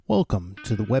Welcome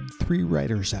to the Web3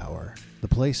 Writers Hour, the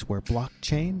place where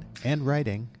blockchain and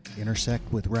writing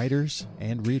intersect with writers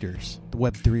and readers. The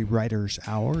Web3 Writers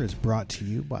Hour is brought to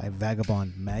you by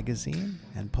Vagabond Magazine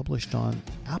and published on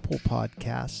Apple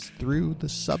Podcasts through the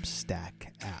Substack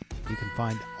app. You can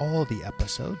find all the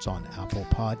episodes on Apple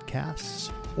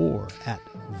Podcasts or at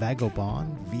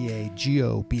vagabond,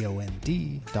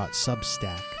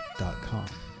 vagobond.substack.com.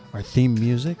 Our theme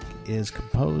music is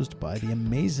composed by the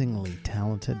amazingly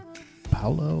talented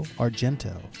Paolo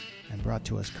Argento and brought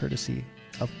to us courtesy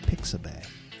of Pixabay.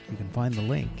 You can find the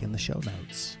link in the show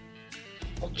notes.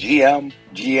 Well, GM,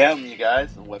 you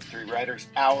guys, the Web3 Writers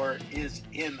Hour is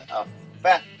in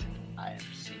effect. I am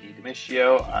CD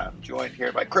Demiscio. I'm joined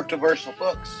here by Cryptoversal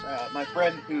Books, my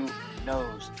friend who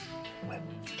knows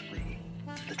Web3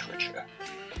 literature.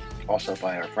 Also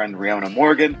by our friend Riona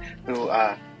Morgan, who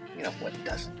what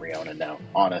doesn't Riona know,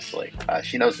 honestly?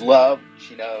 She knows love.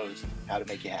 She knows how to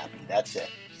make you happy. That's it.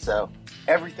 So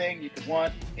everything you could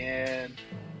want in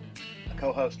a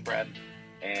co-host friend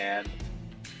and,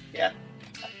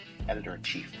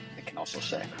 editor-in-chief, I can also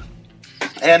say.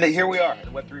 And here we are, the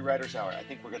Web3 Writers Hour. I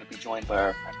think we're going to be joined by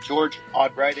our friend George,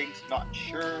 Odd Writings. Not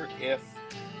sure if,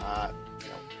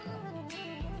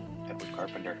 Edward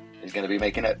Carpenter is going to be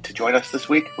making it to join us this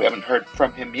week. We haven't heard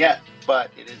from him yet,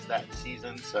 but it is that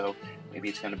season, so maybe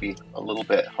it's going to be a little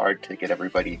bit hard to get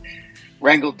everybody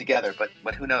wrangled together.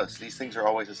 But who knows? These things are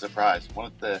always a surprise.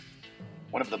 One of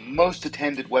the most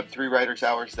attended Web3 Writers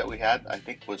Hours that we had, I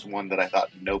think, was one that I thought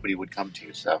nobody would come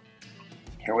to. So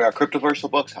here we are,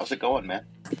 Cryptoversal Books. How's it going, man?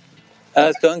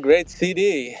 It's going great,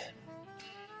 CD.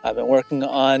 I've been working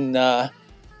on the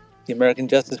American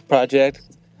Justice Project.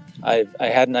 I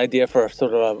had an idea for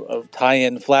sort of a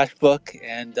tie-in flash book,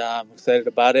 and I'm excited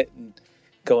about it and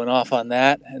going off on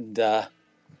that. And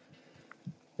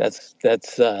that's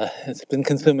it's been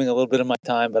consuming a little bit of my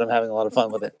time, but I'm having a lot of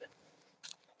fun with it.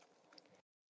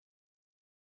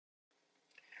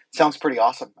 Sounds pretty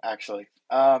awesome, actually.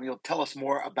 You'll tell us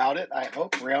more about it, I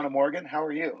hope. Riona Morgan, how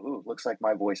are you? Ooh, looks like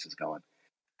my voice is going.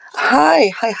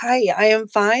 Hi. I am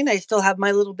fine. I still have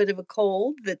my little bit of a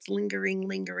cold that's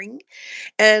lingering.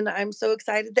 And I'm so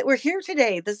excited that we're here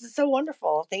today. This is so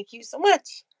wonderful. Thank you so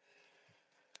much.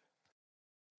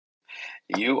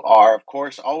 You are, of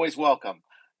course, always welcome.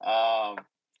 Odd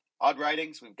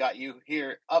Writings, we've got you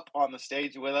here up on the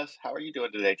stage with us. How are you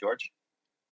doing today, George?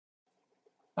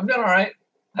 I'm doing all right.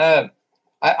 I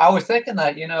was thinking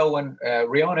that, when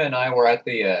Riona and I were at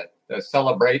the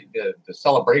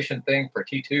celebration thing for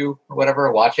T2 or whatever,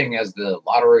 watching as the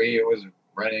lottery was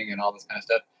running and all this kind of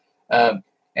stuff.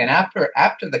 And after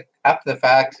the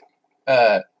fact,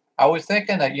 I was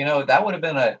thinking that, that would have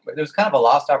been it was kind of a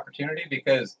lost opportunity,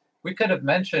 because we could have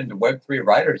mentioned Web3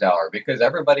 Writers Hour, because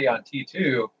everybody on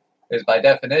T2 is by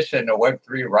definition a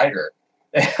Web3 writer.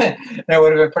 That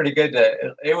would have been pretty good.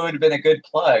 It would have been a good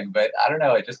plug, but I don't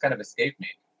know. It just kind of escaped me.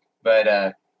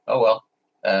 But oh well.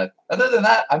 Other than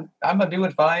that, I'm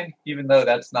doing fine, even though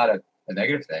that's not a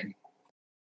negative thing.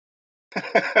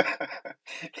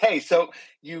 Hey, so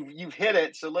you've hit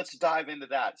it. So let's dive into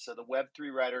that. So the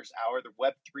Web3 Writers Hour, the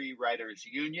Web3 Writers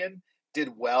Union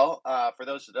did well. For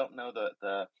those who don't know,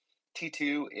 the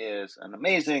T2 is an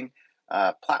amazing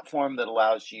platform that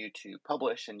allows you to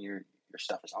publish, and your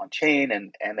stuff is on chain.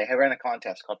 And they ran a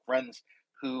contest called Friends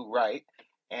Who Write,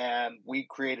 and we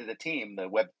created a team, the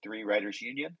Web3 Writers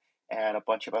Union, and a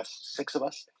bunch of us, 6 of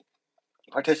us,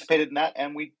 participated in that,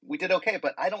 and we did okay.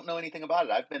 But I don't know anything about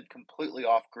it. I've been completely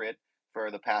off grid for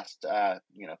the past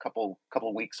couple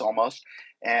weeks almost,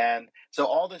 and so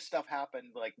all this stuff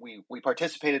happened. Like we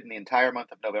participated in the entire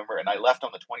month of November, and I left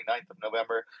on the 29th of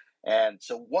November. And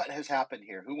so what has happened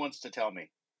here? Who wants to tell me?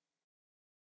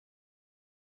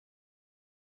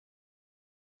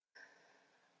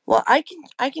 Well, I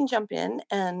can jump in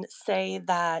and say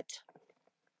that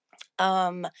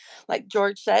like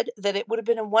George said, that it would have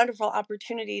been a wonderful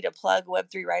opportunity to plug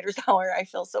Web3 Writers Hour. I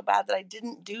feel so bad that I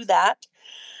didn't do that.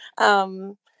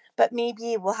 But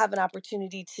maybe we'll have an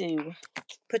opportunity to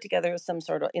put together some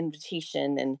sort of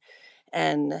invitation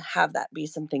and have that be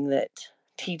something that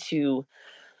T2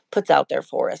 puts out there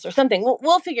for us or something.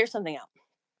 We'll figure something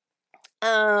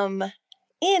out.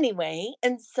 Anyway,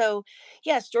 and so,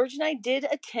 yes, George and I did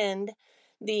attend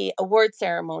the award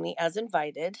ceremony as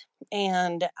invited,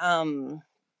 and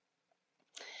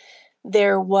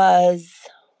there was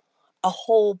a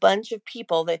whole bunch of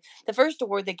people. The first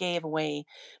award they gave away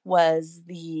was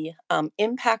the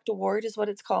Impact Award, is what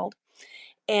it's called,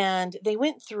 and they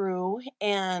went through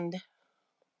and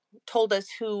told us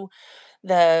who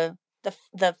the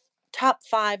top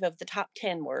 5 of the top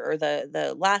 10 were, or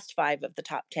the last 5 of the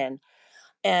top 10.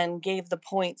 and gave the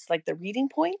points, like the reading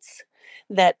points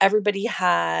that everybody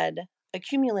had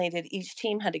accumulated, each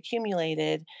team had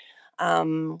accumulated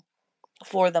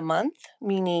for the month,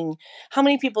 meaning how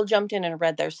many people jumped in and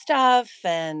read their stuff,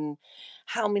 and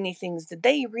how many things did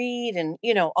they read, and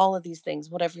all of these things,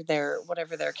 whatever their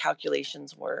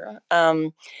calculations were.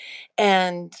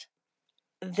 And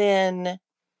then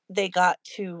they got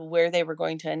to where they were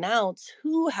going to announce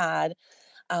who had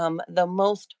the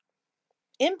most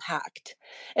impact,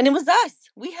 and it was us.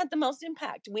 We had the most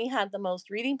impact. We had the most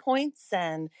reading points,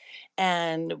 and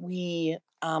we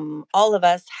all of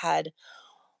us had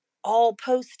all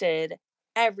posted for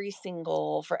every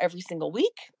single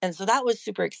week, and so that was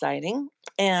super exciting.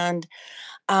 And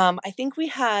I think we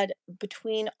had,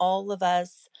 between all of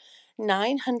us,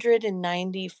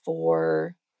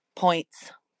 994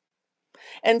 points,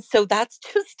 and so that's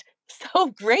just so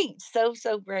great, so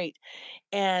great.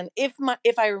 And if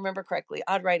I remember correctly,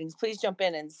 Odd Writings, please jump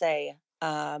in and say,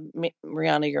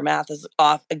 Mariana, your math is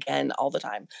off again all the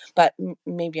time, but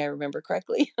maybe I remember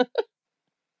correctly.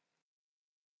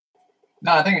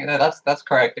 No, I think that's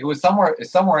correct. It was somewhere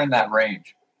in that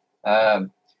range, and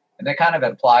they kind of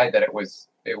implied that it was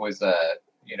we were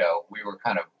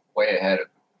kind of way ahead of.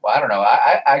 Well, I don't know.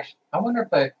 I wonder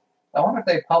if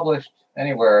they published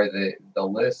anywhere the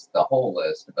list, the whole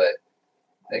list, but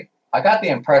I got the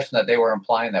impression that they were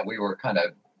implying that we were kind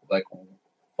of like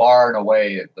far and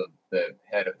away at the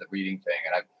head of the reading thing.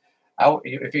 And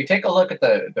if you take a look at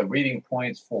the reading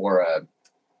points for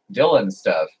Dylan's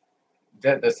stuff,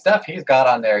 the stuff he's got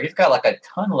on there, he's got like a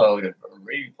ton load of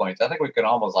reading points. I think we can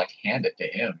almost like hand it to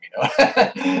him,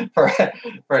 for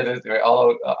this.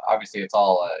 Although obviously it's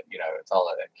all it's all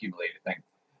an accumulated thing.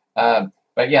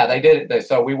 But yeah, they did it.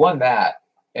 So we won that,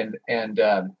 and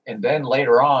then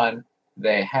later on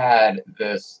they had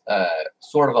this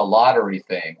sort of a lottery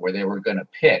thing where they were going to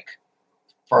pick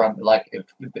from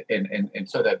and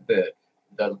so that the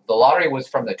lottery was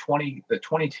from the 20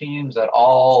 teams that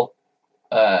all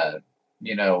the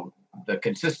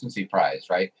consistency prize,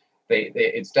 right? They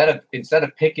instead of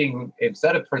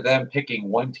for them picking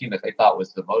one team that they thought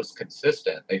was the most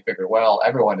consistent, they figured, well,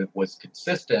 everyone was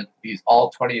consistent. All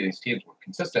 20 of these teams were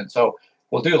consistent, so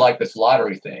we'll do like this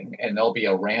lottery thing, and there'll be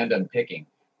a random picking,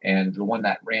 and the one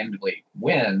that randomly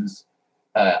wins,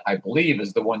 I believe,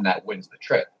 is the one that wins the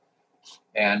trip.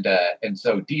 And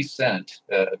so Descent,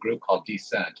 a group called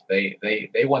Descent, they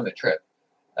won the trip.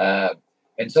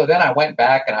 And so then I went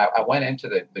back and I went into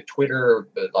the Twitter,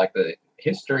 the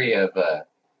history of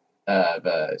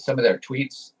some of their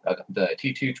tweets, the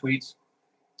T2 tweets.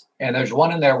 And there's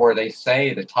one in there where they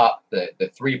say the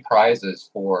three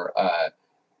prizes for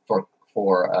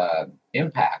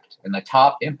impact, and the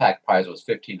top impact prize was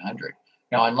 1,500.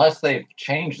 Now, unless they've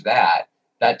changed that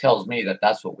tells me that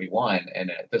that's what we won.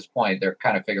 And at this point, they're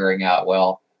kind of figuring out,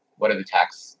 well, what are the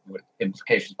tax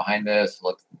implications behind this?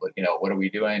 What are we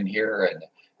doing here? And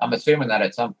I'm assuming that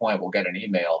at some point we'll get an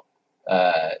email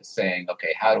saying,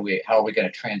 okay, how are we going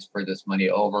to transfer this money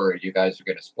over? You guys are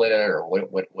going to split it, or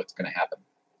what's going to happen?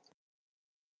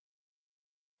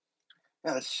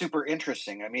 Yeah, that's super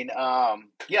interesting. I mean,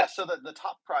 so the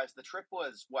top prize, the trip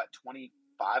was what,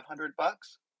 $2,500?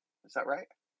 Is that right?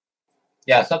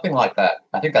 Yeah, something like that.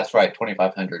 I think that's right,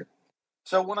 2,500.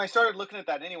 So when I started looking at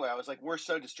that anyway, I was like, we're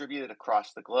so distributed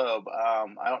across the globe.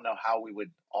 I don't know how we would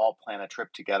all plan a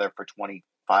trip together for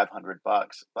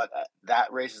 $2,500, but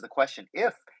that raises the question: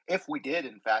 if we did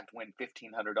in fact win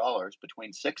 $1,500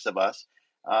 between six of us,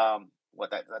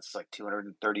 that's like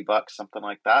 $230, something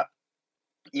like that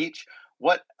each.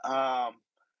 How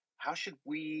should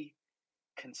we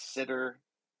consider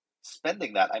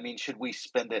spending that? I mean, should we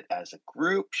spend it as a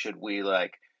group? Should we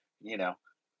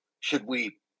should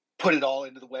we put it all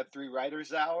into the Web3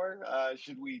 Writers Hour?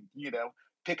 Should we,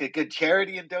 pick a good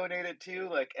charity and donate it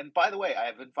to? And by the way, I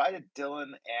have invited Dylan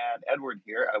and Edward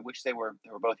here. I wish they were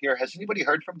both here. Has anybody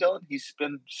heard from Dylan? He's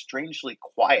been strangely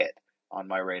quiet on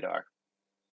my radar.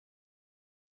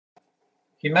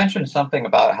 He mentioned something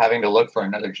about having to look for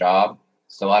another job,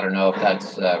 so I don't know if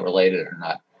that's related or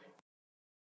not.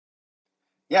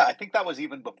 Yeah, I think that was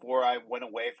even before I went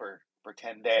away for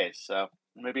 10 days. So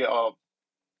maybe I'll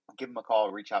give him a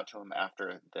call, reach out to him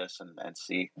after this and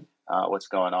see what's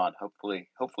going on. Hopefully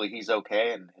he's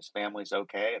okay and his family's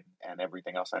okay and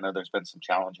everything else. I know there's been some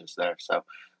challenges there. So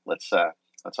let's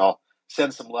all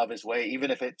send some love his way. Even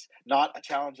if it's not a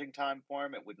challenging time for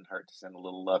him, it wouldn't hurt to send a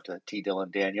little love to T.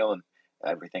 Dylan Daniel and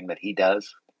everything that he does.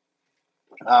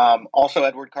 Also,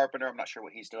 Edward Carpenter, I'm not sure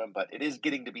what he's doing, but it is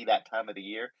getting to be that time of the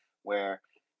year where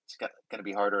it's going to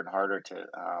be harder and harder to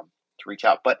reach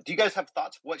out. But do you guys have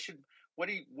thoughts? What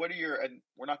what are your, and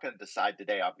we're not going to decide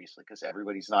today, obviously, because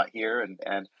everybody's not here,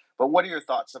 but what are your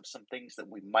thoughts of some things that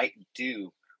we might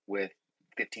do with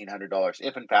 $1,500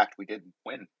 if in fact we did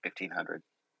win 1,500?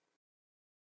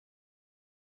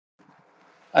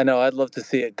 I know I'd love to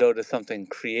see it go to something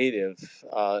creative,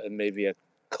 and maybe a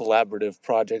collaborative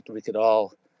project we could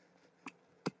all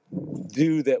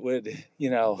do that would,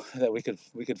 that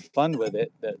we could fund with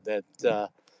it. That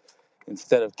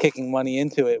instead of kicking money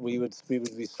into it, we would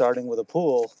be starting with a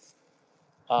pool.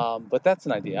 But that's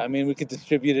an idea. I mean, we could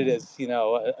distribute it as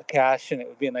a cash, and it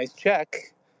would be a nice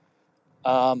check.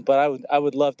 But I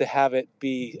would love to have it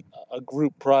be a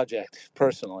group project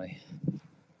personally.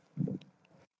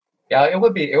 Yeah, it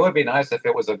would be nice if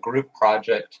it was a group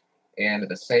project, and at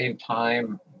the same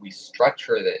time we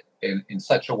structured it in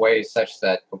such a way such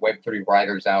that the Web3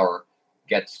 Writers Hour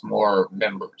gets more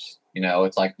members.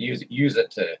 It's like use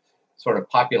it to sort of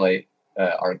populate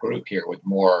our group here with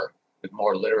more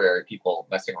literary people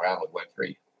messing around with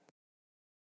Web3.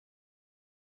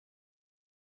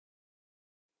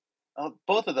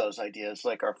 Both of those ideas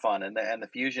like are fun, and the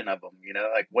fusion of them.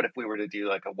 Like what if we were to do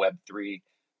like a Web3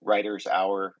 Writers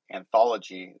Hour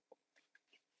anthology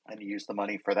and use the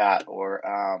money for that, or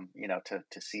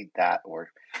to seed that,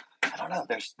 or I don't know.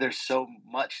 There's so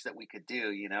much that we could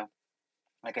do.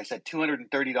 Like I said,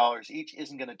 $230 each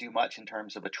isn't going to do much in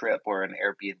terms of a trip or an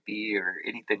Airbnb or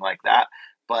anything like that,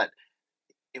 but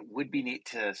it would be neat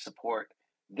to support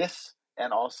this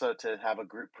and also to have a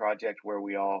group project where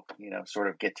we all, sort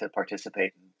of get to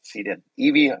participate and seed in.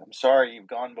 Evie, I'm sorry you've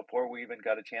gone before we even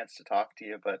got a chance to talk to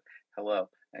you, but hello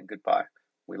and goodbye.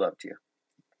 We loved you.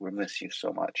 We miss you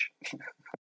so much.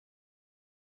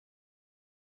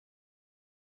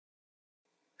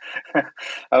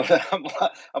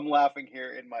 I'm laughing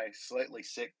here in my slightly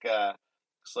sick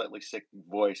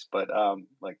voice, but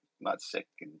like not sick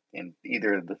in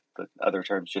either of the other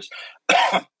terms, just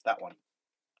that one.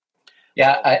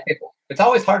 Yeah, it's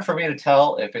always hard for me to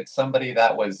tell if it's somebody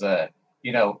that was,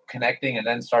 connecting and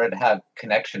then started to have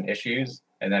connection issues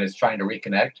and then is trying to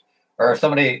reconnect, or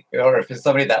if it's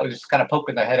somebody that was just kind of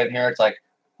poking their head in here. It's like,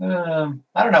 I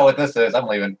don't know what this is. I'm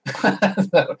leaving.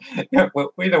 So,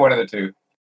 either one of the two.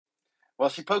 Well,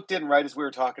 she poked in right as we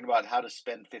were talking about how to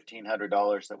spend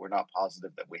 $1,500 that we're not positive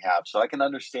that we have. So I can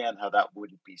understand how that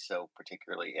wouldn't be so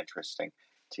particularly interesting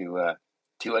to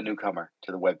a newcomer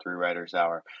to the Web3 Writers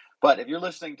Hour. But if you're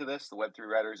listening to this, the Web3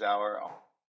 Writers Hour on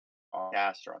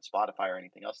podcast or on Spotify or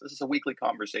anything else, this is a weekly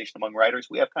conversation among writers.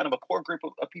 We have kind of a core group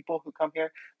of people who come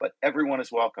here, but everyone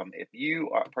is welcome. If you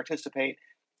participate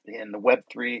in the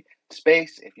Web3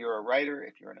 space, if you're a writer,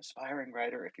 if you're an aspiring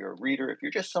writer, if you're a reader, if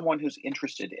you're just someone who's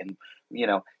interested in,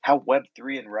 how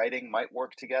Web3 and writing might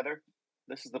work together,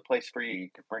 this is the place for you. You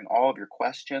can bring all of your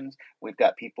questions. We've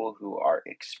got people who are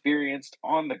experienced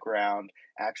on the ground,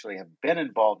 actually have been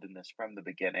involved in this from the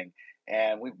beginning.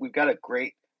 And we've got a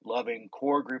great, loving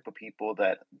core group of people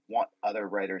that want other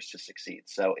writers to succeed.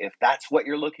 So if that's what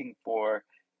you're looking for,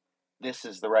 this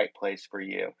is the right place for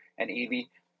you. And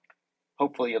Evie,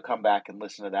 hopefully you'll come back and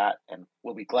listen to that, and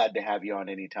we'll be glad to have you on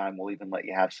anytime. We'll even let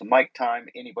you have some mic time.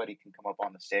 Anybody can come up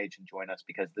on the stage and join us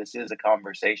because this is a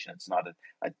conversation. It's not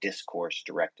a discourse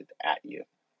directed at you.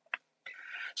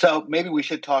 So maybe we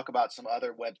should talk about some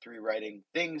other Web3 writing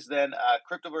things then.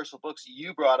 Cryptoversal Books,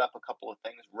 you brought up a couple of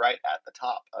things right at the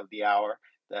top of the hour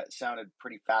that sounded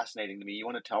pretty fascinating to me. You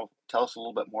want to tell us a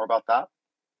little bit more about that?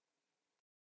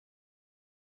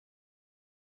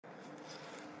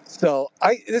 So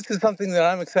this is something that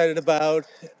I'm excited about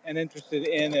and interested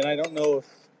in, and I don't know if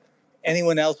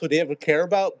anyone else would ever care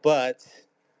about, but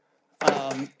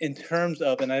in terms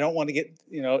of, and I don't want to get,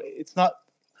 it's not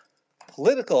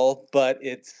political, but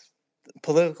it's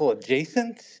political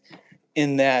adjacent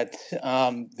in that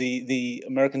the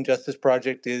American Justice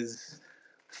Project is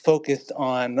focused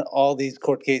on all these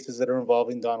court cases that are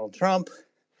involving Donald Trump,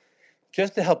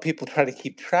 just to help people try to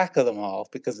keep track of them all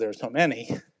because there are so many.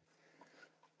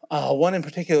 One in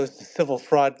particular is the civil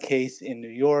fraud case in New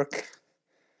York,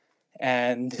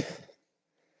 and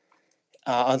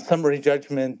on summary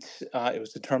judgment, it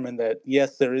was determined that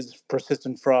yes, there is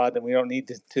persistent fraud, and we don't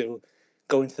need to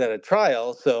go into that at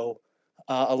trial. So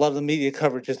a lot of the media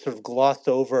coverage just sort of glossed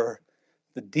over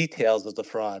the details of the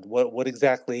fraud. What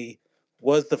exactly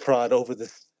was the fraud over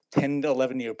this 10 to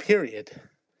 11-year period?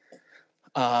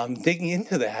 Digging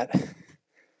into that,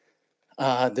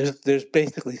 there's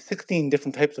basically 16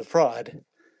 different types of fraud,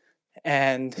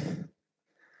 and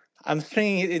I'm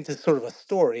stringing it into sort of a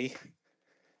story,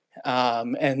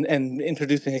 and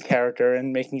introducing a character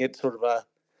and making it sort of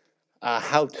a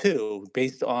how-to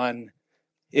based on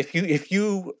if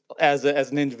you as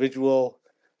an individual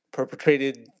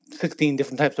perpetrated 16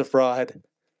 different types of fraud.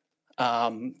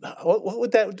 What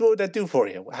would that do for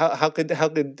you? How could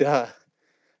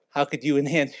you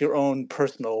enhance your own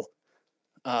personal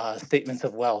statements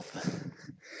of wealth?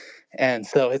 And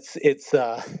so it's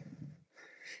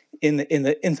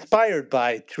inspired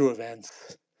by true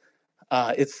events.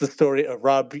 It's the story of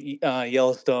Rob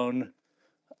Yellowstone,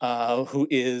 who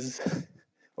is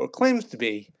or claims to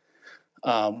be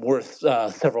worth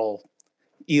several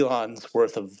eons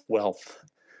worth of wealth,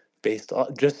 based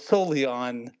on just solely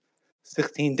on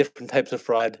 16 different types of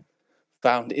fraud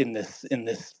found in this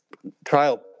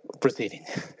trial proceeding.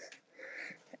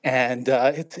 And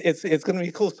it's going to be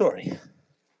a cool story.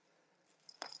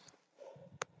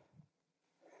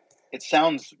 It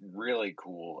sounds really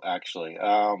cool, actually.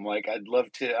 Like I'd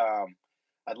love to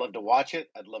watch it.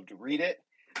 I'd love to read it.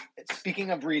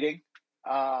 Speaking of reading,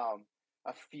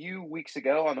 a few weeks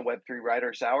ago on the Web3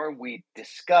 Writers Hour, we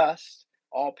discussed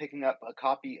all picking up a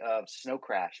copy of Snow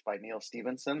Crash by Neil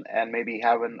Stephenson and maybe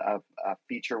having a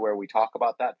feature where we talk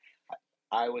about that.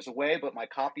 I was away, but my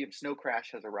copy of Snow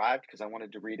Crash has arrived because I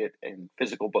wanted to read it in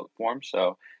physical book form.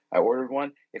 So I ordered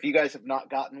one. If you guys have not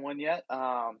gotten one yet,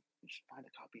 you should find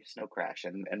a copy of Snow Crash,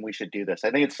 and we should do this. I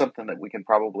think it's something that we can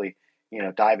probably,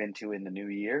 dive into in the new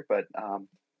year. But,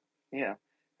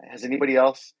 has anybody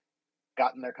else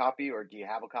gotten their copy, or do you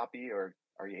have a copy, or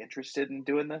are you interested in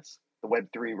doing this? The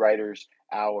Web3 Writers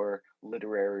Hour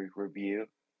Literary Review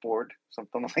Board,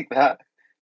 something like that.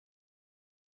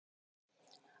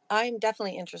 I'm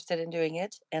definitely interested in doing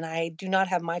it, and I do not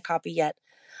have my copy yet.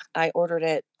 I ordered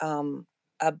it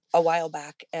a while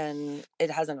back, and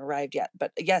it hasn't arrived yet.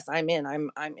 But yes, I'm in.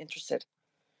 I'm interested.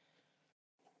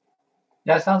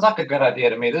 Yeah, it sounds like a good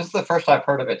idea to me. This is the first I've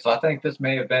heard of it, so I think this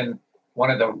may have been one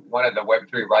of the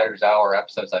Web3 Writers Hour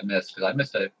episodes I missed, because I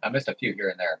missed a few here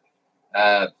and there.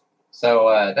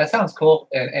 So that sounds cool,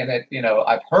 and it,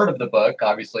 I've heard of the book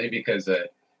obviously because the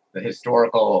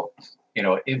historical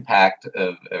impact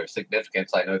of or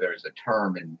significance. I know there's a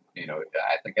term, and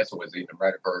I guess it was even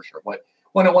Rediverse or what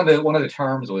one of the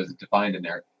terms was defined in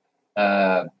there.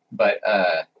 But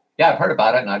yeah, I've heard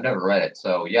about it and I've never read it.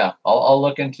 So yeah, I'll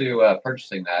look into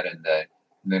purchasing that, and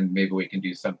then maybe we can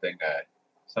do something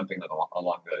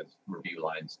along those review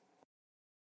lines.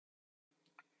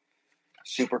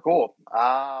 Super cool.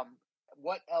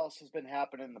 What else has been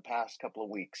happening in the past couple of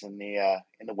weeks in the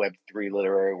Web3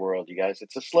 literary world, you guys?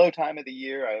 It's a slow time of the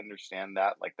year. I understand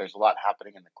that. Like, there's a lot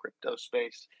happening in the crypto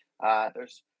space.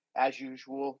 There's, as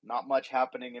usual, not much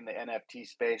happening in the NFT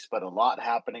space, but a lot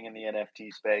happening in the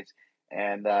NFT space.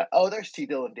 And there's T.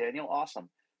 Dylan Daniel. Awesome.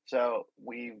 So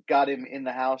we've got him in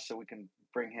the house, so we can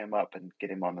bring him up and get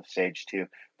him on the stage too.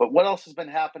 But what else has been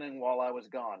happening while I was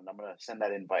gone? I'm going to send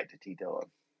that invite to T. Dylan.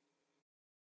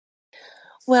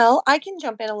 Well, I can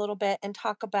jump in a little bit and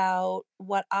talk about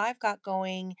what I've got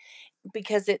going,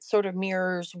 because it sort of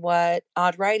mirrors what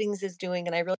Odd Writings is doing.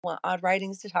 And I really want Odd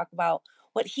Writings to talk about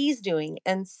what he's doing.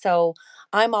 And so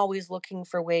I'm always looking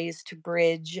for ways to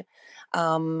bridge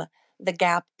um, the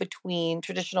gap between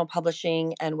traditional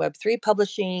publishing and Web3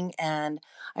 publishing. And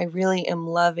I really am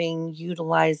loving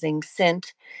utilizing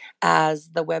Scent as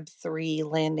the Web3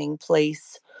 landing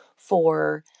place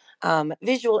for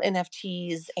visual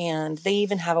NFTs. And they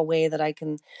even have a way that I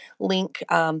can link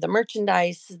the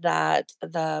merchandise that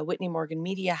the Whitney Morgan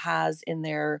Media has in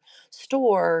their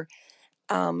store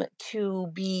to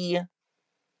be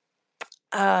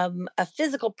a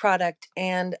physical product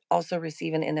and also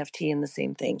receive an NFT in the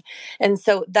same thing. And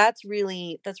so that's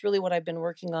really what I've been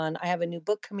working on. I have a new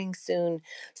book coming soon,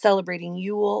 celebrating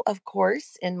Yule, of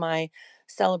course, in my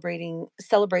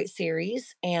Celebrate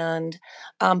series. And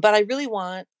but I really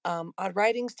want Odd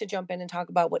Writings to jump in and talk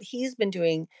about what he's been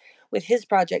doing with his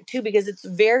project too, because it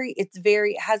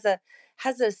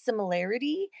has a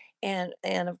similarity, and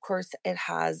of course it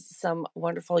has some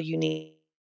wonderful uniqueness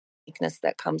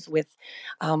that comes with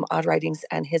Odd Writings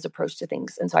and his approach to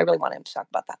things. And so I really want him to talk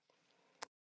about that.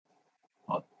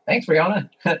 Well, thanks, Brianna.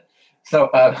 So,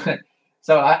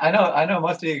 so I know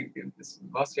most of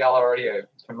y'all are already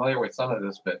familiar with some of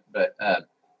this, but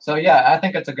so yeah, I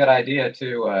think it's a good idea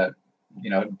to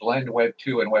blend Web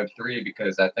 2 and Web 3,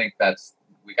 because I think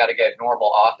we got to get normal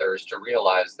authors to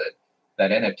realize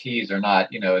that NFTs are not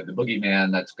the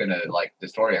boogeyman that's going to like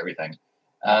destroy everything.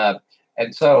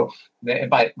 And so,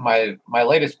 my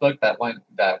latest book that went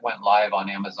live on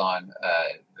Amazon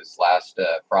this last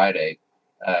Friday,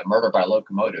 Murder by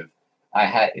Locomotive. I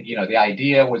had the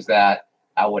idea was that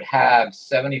I would have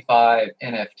 75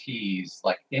 NFTs,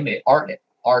 like art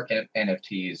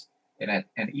NFTs,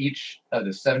 and each of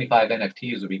the 75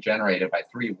 NFTs would be generated by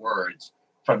 3 words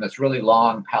from this really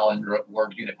long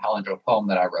word unit palindrome poem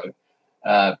that I wrote.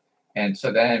 And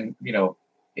so then,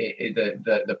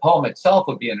 the poem itself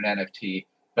would be in an NFT,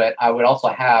 but I would also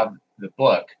have the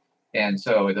book. And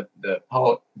so the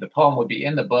poem would be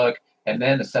in the book, and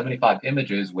then the 75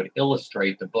 images would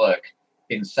illustrate the book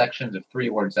in sections of 3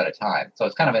 words at a time. So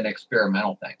it's kind of an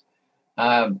experimental thing.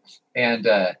 Um, and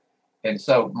uh, and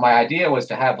so my idea was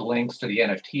to have links to the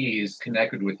NFTs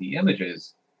connected with the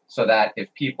images, so that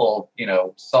if people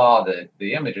saw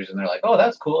the images and they're like, oh,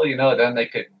 that's cool, then they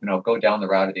could go down the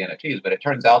route of the NFTs. But it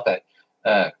turns out that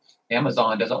uh,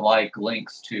 Amazon doesn't like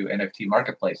links to NFT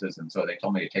marketplaces, and so they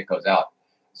told me to take those out.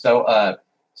 So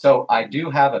I do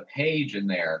have a page in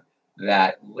there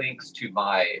that links to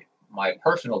my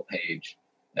personal page,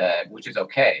 which is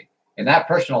okay. And that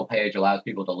personal page allows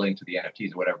people to link to the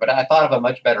NFTs or whatever. But I thought of a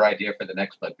much better idea for the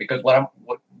next book, because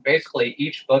basically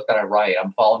each book that I write,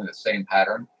 I'm following the same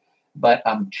pattern, but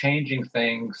I'm changing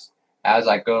things as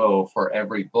I go for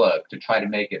every book to try to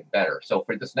make it better. So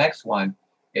for this next one,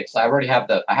 I have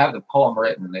the poem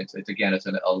written. It's a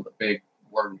big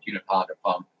word uniponder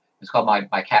poem. It's called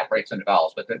My Cat Breaks into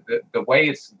Vowels. But the way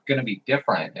it's going to be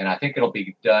different, and I think it'll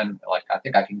be done, I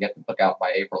think I can get the book out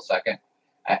by April 2nd.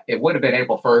 It would have been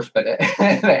April 1st, but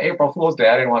April Fool's Day,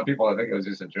 I didn't want people to think it was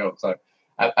just a joke. So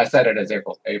I said it as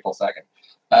April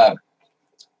 2nd.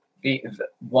 The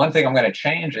one thing I'm going to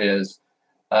change is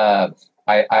I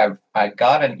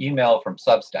got an email from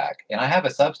Substack, and I have a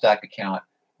Substack account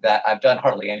that I've done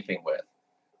hardly anything with.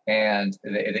 And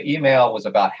the email was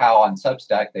about how on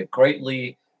Substack they've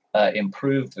greatly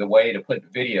improved the way to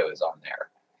put videos on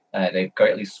there. They've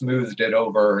greatly smoothed it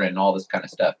over and all this kind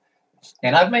of stuff.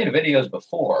 And I've made videos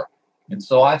before. And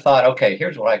so I thought, okay,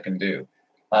 here's what I can do.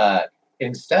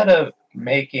 Instead of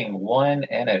making one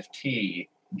NFT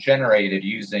generated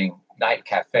using Night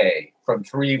Cafe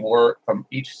from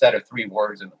each set of 3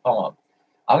 words in the poem,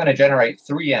 I'm going to generate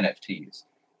 3 NFTs.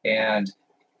 And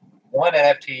one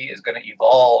NFT is going to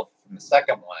evolve from the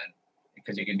second one,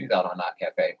 because you can do that on Night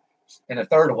Cafe. And the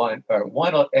third one, or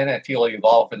one NFT will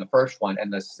evolve from the first one,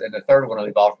 and the third one will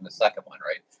evolve from the second one,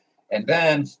 right? And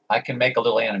then I can make a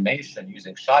little animation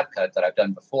using shortcuts that I've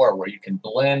done before, where you can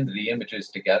blend the images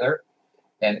together.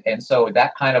 And so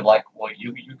that kind of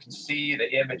you can see the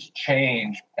image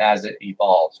change as it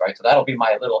evolves, right? So that'll be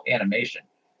my little animation.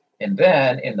 And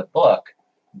then in the book,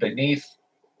 beneath,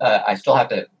 I still have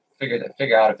to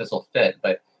figure out if this will fit,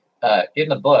 but in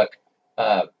the book,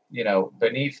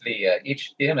 beneath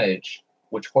each image,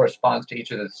 which corresponds to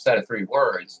each of the set of 3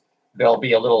 words, there'll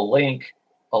be a little link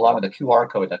along with a QR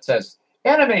code that says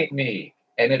 "animate me,"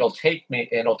 and it'll take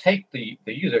the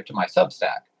user to my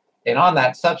Substack. And on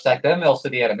that Substack, then they'll see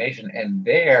the animation, and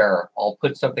there I'll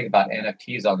put something about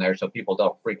NFTs on there so people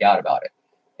don't freak out about it.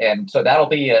 And so that'll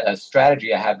be a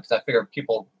strategy I have, because I figure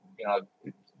people,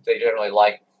 they generally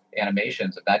like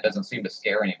animations, and that doesn't seem to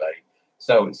scare anybody.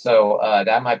 So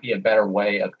that might be a better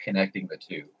way of connecting the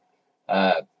two.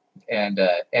 I'm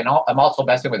also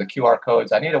messing with the QR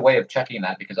codes. I need a way of checking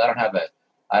that, because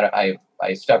I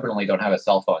stubbornly don't have a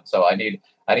cell phone. So I need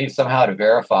somehow to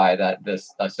verify that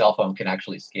a cell phone can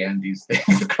actually scan these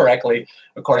things correctly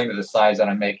according to the size that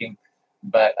I'm making.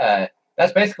 But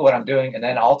that's basically what I'm doing. And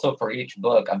then also for each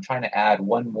book, I'm trying to add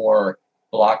one more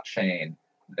blockchain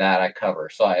that I cover.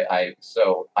 So I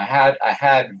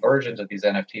had versions of these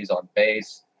NFTs on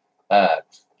Base,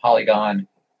 Polygon,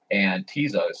 and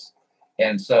Tezos.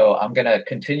 And so I'm going to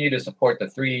continue to support the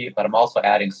 3, but I'm also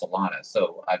adding Solana.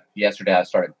 So yesterday I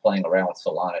started playing around with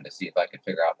Solana to see if I could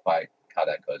figure out how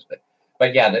that goes.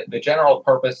 But yeah, the general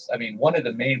purpose, I mean, one of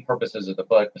the main purposes of the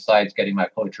book, besides getting my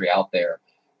poetry out there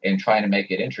and trying to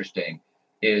make it interesting,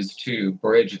 is to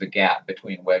bridge the gap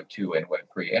between Web 2 and Web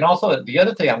 3. And also the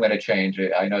other thing I'm going to change,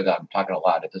 I know that I'm talking a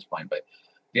lot at this point, but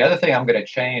the other thing I'm going to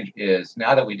change is,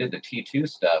 now that we did the T2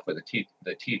 stuff with the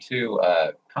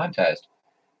T2 contest,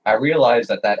 I realized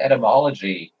that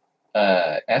etymology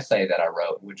essay that I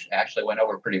wrote, which actually went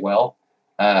over pretty well,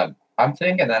 I'm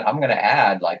thinking that I'm going to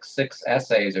add like 6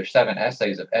 essays or 7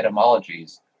 essays of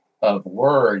etymologies of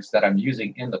words that I'm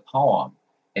using in the poem.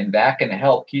 And that can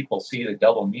help people see the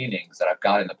double meanings that I've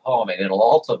got in the poem. And it'll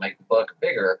also make the book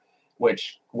bigger,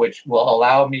 which will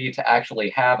allow me to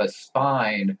actually have a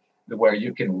spine where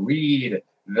you can read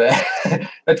the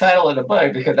the title of the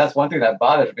book, because that's one thing that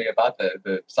bothers me about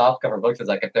the softcover books, is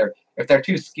like if they're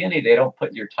too skinny, they don't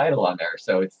put your title on there.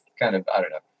 So it's kind of, I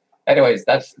don't know. Anyways,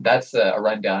 that's a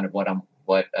rundown of what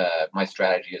my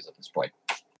strategy is at this point.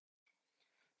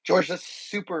 George, that's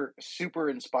super, super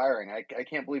inspiring. I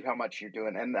can't believe how much you're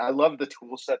doing. And I love the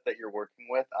tool set that you're working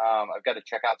with. I've got to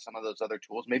check out some of those other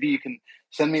tools. Maybe you can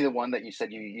send me the one that you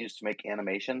said you use to make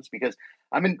animations because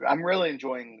I'm really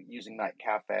enjoying using Night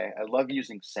Cafe. I love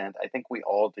using Scent. I think we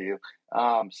all do.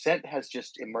 Scent has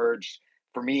just emerged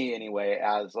for me anyway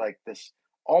as like this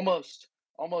almost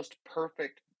almost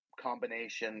perfect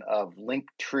combination of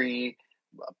Linktree,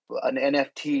 an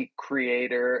NFT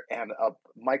creator, and a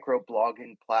micro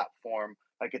blogging platform.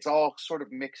 Like it's all sort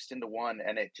of mixed into one,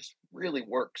 and it just really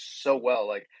works so well.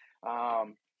 Like I've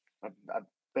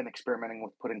been experimenting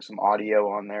with putting some audio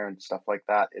on there and stuff like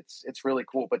that. It's really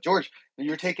cool. But George,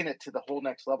 you're taking it to the whole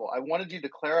next level. I wanted you to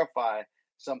clarify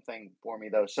something for me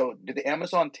though. So did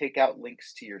Amazon take out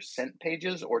links to your scent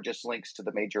pages or just links to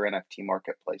the major NFT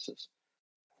marketplaces?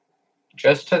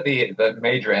 Just to the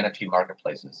major NFT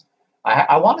marketplaces.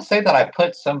 I want to say that I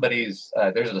put somebody's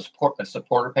there's a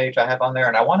supporter page I have on there,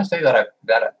 and I want to say that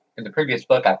in the previous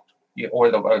book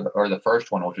or the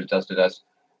first one, which was Dust to Dust,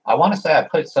 I want to say I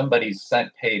put somebody's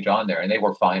sent page on there, and they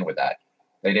were fine with that.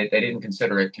 They didn't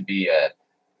consider it to be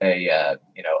an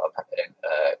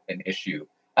issue.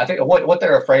 I think what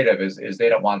they're afraid of is they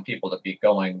don't want people to be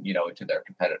going to their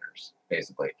competitors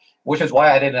basically, which is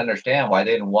why I didn't understand why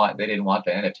they didn't want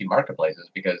the NFT marketplaces,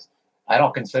 because I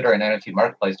don't consider an NFT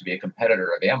marketplace to be a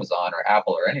competitor of Amazon or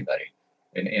Apple or anybody,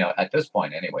 and at this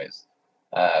point, anyways.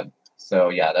 So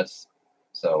yeah,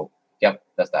 yep,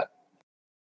 that's that.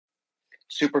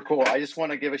 Super cool. I just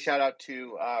want to give a shout out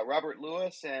to Robert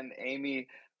Lewis and Amy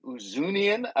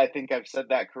Uzunian. I think I've said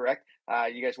that correct.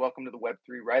 You guys, welcome to the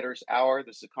Web3 Writers Hour.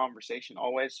 This is a conversation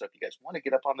always. So if you guys want to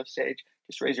get up on the stage,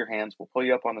 just raise your hands. We'll pull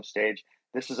you up on the stage.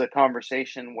 This is a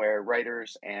conversation where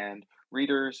writers and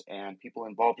readers and people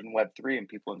involved in Web3 and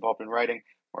people involved in writing,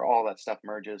 where all that stuff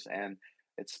merges. And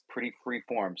it's pretty free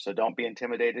form. So don't be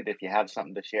intimidated. If you have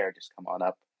something to share, just come on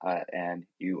up and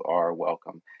you are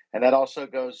welcome. And that also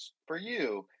goes for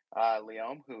you,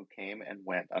 Liam, who came and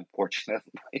went,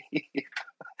 unfortunately.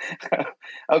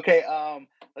 Okay,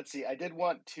 let's see. I did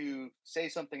want to say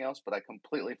something else, but I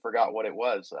completely forgot what it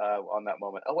was on that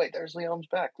moment. Oh, wait, there's Liam's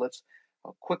back.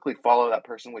 I'll quickly follow that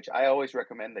person, which I always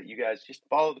recommend that you guys just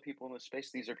follow the people in this space.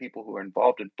 These are people who are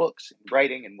involved in books, and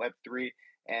writing, and Web3,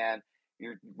 and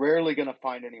you're rarely going to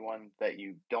find anyone that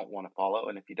you don't want to follow.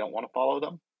 And if you don't want to follow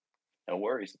them, no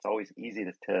worries. It's always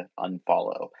easy to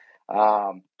unfollow.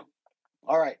 All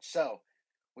right. So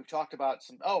we've talked about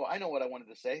some. Oh, I know what I wanted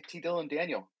to say. T. Dylan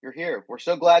Daniel, you're here. We're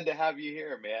so glad to have you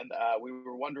here, man. We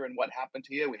were wondering what happened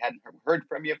to you. We hadn't heard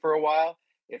from you for a while.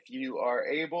 If you are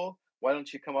able, why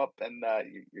don't you come up and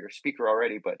you're a speaker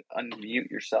already, but unmute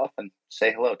yourself and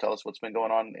say hello. Tell us what's been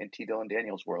going on in T. Dylan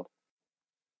Daniel's world.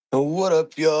 What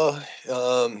up, y'all?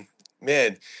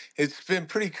 Man, it's been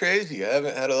pretty crazy. I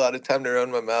haven't had a lot of time to run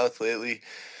my mouth lately.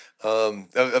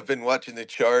 I've been watching the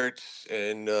charts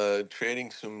and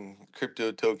trading some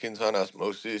crypto tokens on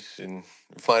osmosis, and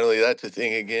finally that's a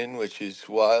thing again, which is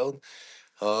wild.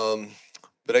 Um,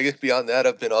 but I guess beyond that,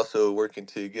 I've been also working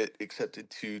to get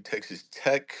accepted to Texas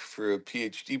Tech for a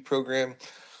PhD program.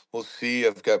 We'll see.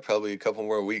 I've got probably a couple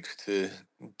more weeks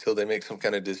until they make some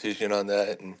kind of decision on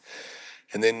that, and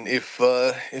then if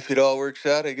it all works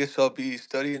out, I guess I'll be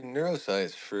studying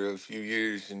neuroscience for a few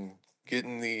years and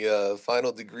getting the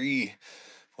final degree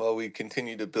while we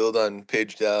continue to build on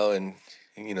PageDAO and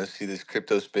see this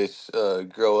crypto space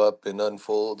grow up and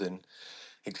unfold and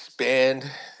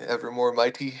expand ever more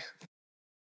mighty.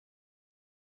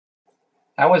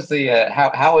 How was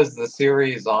the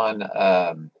series on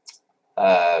uh,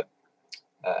 oh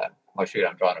shoot,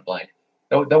 I'm drawing a blank.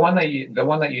 The one that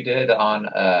you did on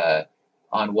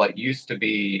what used to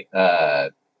be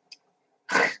man,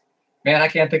 I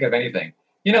can't think of anything.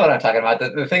 You know what I'm talking about.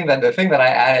 The thing that I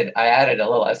added a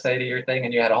little essay to your thing,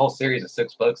 and you had a whole series of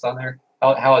 6 books on there.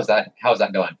 How is that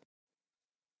going?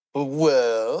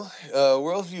 Well,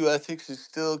 Worldview Ethics is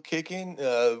still kicking.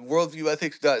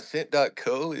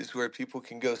 Worldviewyethics.cent.co is where people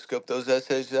can go scope those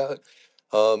essays out.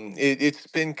 It's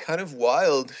been kind of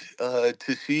wild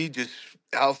to see just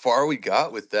how far we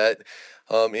got with that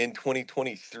in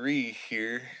 2023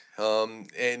 here.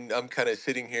 And I'm kind of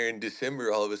sitting here in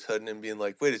December all of a sudden and being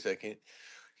like, wait a second.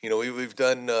 We've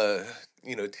done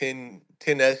 10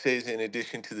 essays in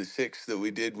addition to the 6 that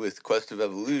we did with Quest of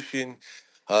Evolution,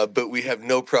 but we have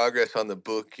no progress on the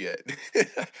book yet.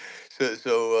 I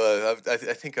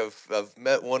think I've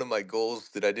met one of my goals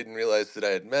that I didn't realize that I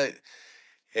had met,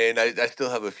 and I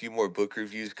still have a few more book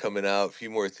reviews coming out, a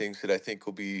few more things that I think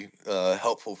will be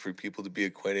helpful for people to be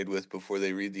acquainted with before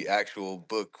they read the actual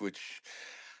book, which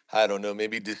I don't know,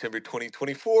 maybe December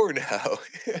 2024 now.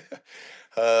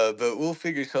 But we'll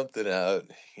figure something out.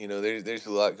 There's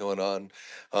a lot going on.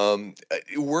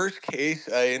 Worst case,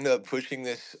 I end up pushing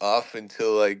this off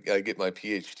until I get my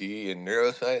PhD in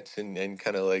neuroscience and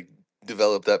kind of like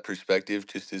develop that perspective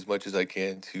just as much as I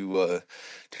can to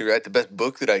write the best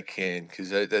book that I can,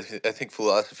 because I think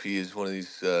philosophy is one of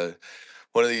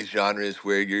these genres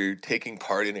where you're taking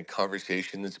part in a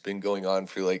conversation that's been going on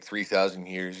for like 3,000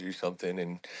 years or something,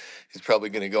 and it's probably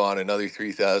going to go on another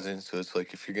 3,000. So it's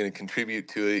like, if you're going to contribute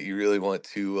to it, you really want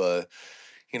to,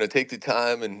 take the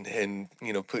time and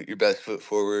put your best foot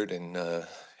forward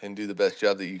and do the best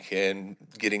job that you can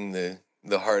getting the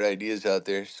hard ideas out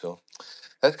there. So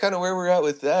that's kind of where we're at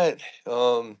with that.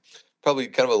 Probably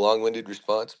kind of a long-winded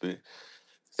response, but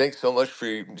thanks so much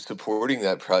for supporting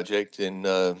that project. And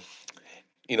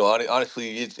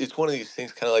honestly, it's one of these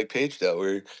things, kind of like Paged Out,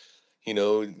 where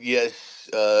yes,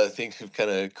 things have kind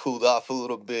of cooled off a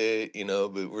little bit,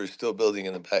 but we're still building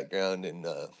in the background,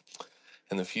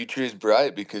 and the future is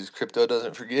bright because crypto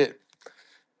doesn't forget.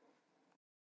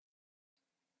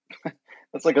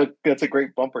 That's a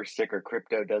great bumper sticker.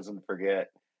 Crypto doesn't forget.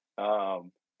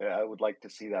 Yeah, I would like to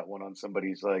see that one on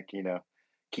somebody's, like,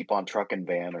 keep on trucking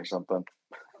van or something.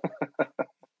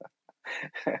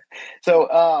 So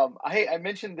I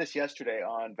mentioned this yesterday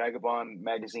on Vagabond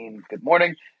Magazine. Good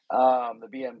morning, the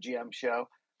BMGM show.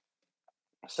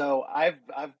 So I've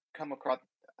come across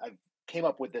I've came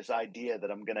up with this idea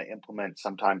that I'm going to implement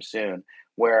sometime soon,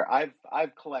 where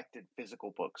I've collected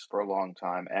physical books for a long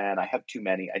time, and I have too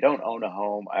many. I don't own a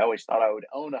home. I always thought I would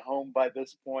own a home by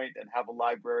this point and have a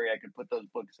library I could put those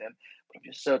books in, but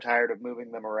I'm just so tired of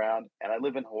moving them around. And I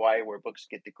live in Hawaii where books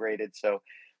get degraded, so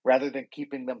rather than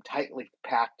keeping them tightly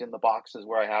packed in the boxes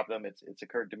where I have them, it's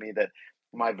occurred to me that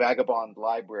my Vagabond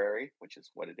library, which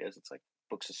is what it is, it's like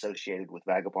books associated with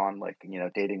Vagabond, like,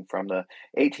 dating from the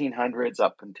 1800s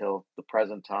up until the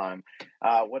present time.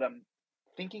 What I'm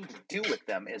thinking to do with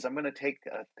them is I'm going to take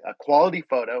a quality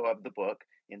photo of the book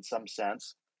in some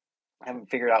sense. I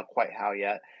haven't figured out quite how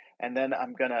yet, and then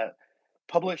I'm going to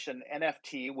publish an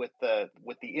NFT with the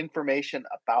information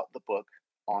about the book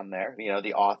on there.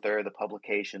 The author, the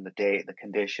publication, the date, the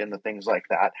condition, the things like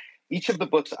that. Each of the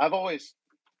books, I've always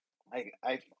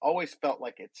felt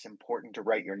like it's important to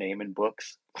write your name in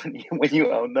books when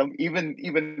you own them,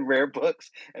 even rare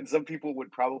books. And some people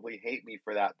would probably hate me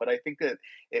for that, but I think that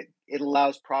it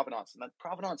allows provenance, and that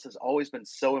provenance has always been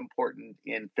so important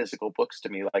in physical books to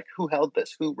me. Like, who held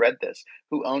this, who read this,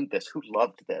 who owned this, who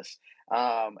loved this.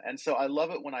 And so I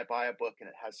love it when I buy a book and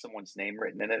it has someone's name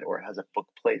written in it, or it has a book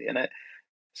plate in it.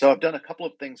 So I've done a couple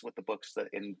of things with the books that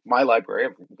in my library.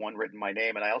 I've one written my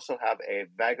name, and I also have a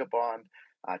Vagabond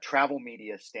travel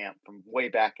media stamp from way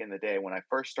back in the day when I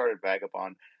first started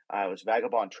Vagabond. It was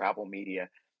Vagabond Travel Media,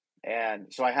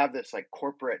 and so I have this like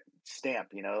corporate stamp,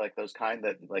 like those kind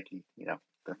that, like,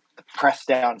 the press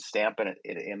down stamp, and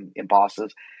it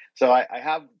embosses. So I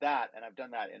have that, and I've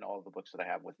done that in all of the books that I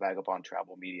have with Vagabond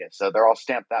Travel Media. So they're all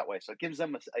stamped that way. So it gives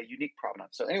them a unique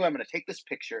provenance. So anyway, I'm going to take this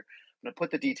picture. I'm going to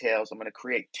put the details. I'm going to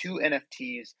create 2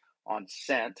 NFTs on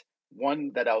Scent.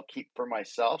 One that I'll keep for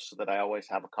myself so that I always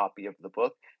have a copy of the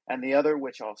book, and the other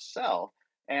which I'll sell.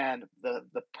 And the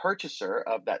purchaser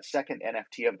of that second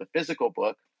NFT of the physical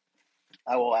book,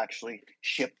 I will actually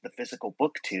ship the physical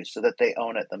book to, so that they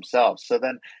own it themselves. So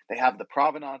then they have the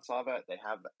provenance of it, they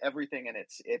have everything, and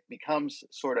it becomes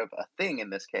sort of a thing in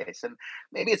this case. And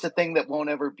maybe it's a thing that won't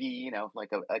ever be, like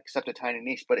except a tiny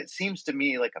niche, but it seems to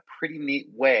me like a pretty neat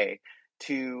way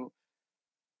to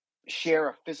share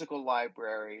a physical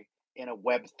library in a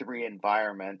Web3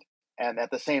 environment, and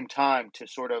at the same time to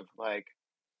sort of like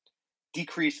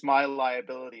decrease my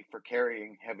liability for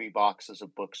carrying heavy boxes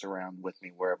of books around with me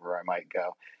wherever I might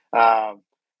go. Um,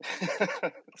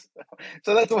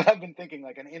 so that's what I've been thinking,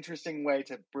 like an interesting way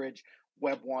to bridge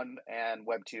Web 1 and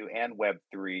Web 2 and Web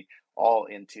 3 all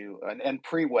into, and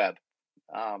pre-web,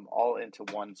 all into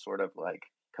one sort of like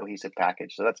cohesive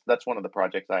package. So that's one of the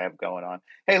projects I have going on.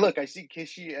 Hey, look, I see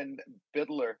Kishi and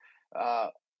Biddler uh,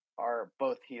 are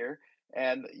both here,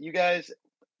 and you guys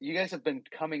have been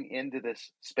coming into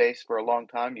this space for a long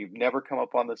time. You've never come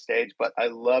up on the stage, but I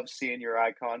love seeing your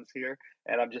icons here,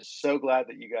 and I'm just so glad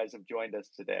that you guys have joined us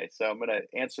today. So I'm going to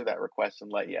answer that request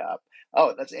and let you up.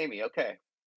 Oh, that's Amy. Okay.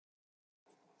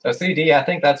 So CD, I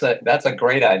think that's a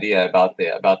great idea about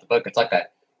the book. It's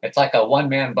like a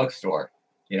one-man bookstore,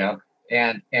 you know.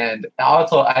 And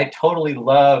also, I totally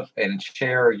love and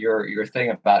share your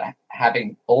thing about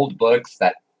having old books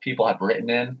that people have written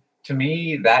in. To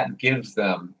me, that gives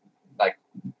them like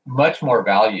much more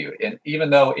value. And even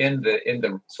though in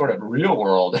the sort of real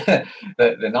world,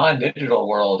 the non-digital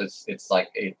world, it's like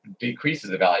it decreases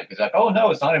the value because like, oh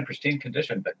no, it's not in pristine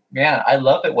condition. But man, I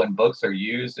love it when books are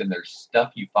used and there's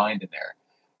stuff you find in there.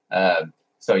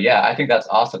 So yeah, I think that's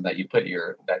awesome that you put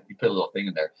a little thing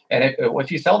in there. And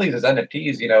if you sell these as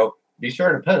NFTs, be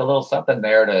sure to put a little something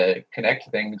there to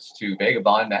connect things to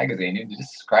Vagabond magazine and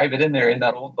just describe it in there in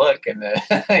that old book, and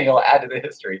you'll add to the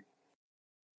history.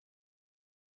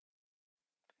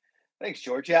 Thanks,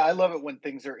 George. Yeah, I love it when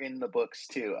things are in the books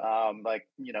too. Like,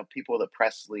 people that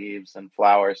press leaves and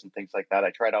flowers and things like that. I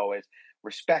try to always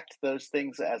respect those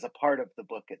things as a part of the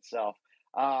book itself.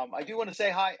 I do want to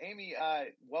say hi, Amy.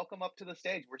 Welcome up to the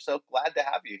stage. We're so glad to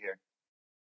have you here.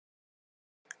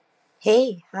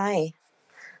 Hey, hi.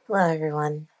 Hello,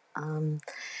 everyone.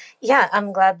 Yeah,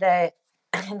 I'm glad that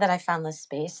that I found this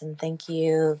space, and thank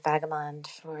you, Vagabond,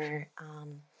 for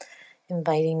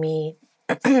inviting me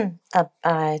up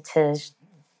to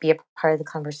be a part of the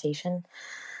conversation.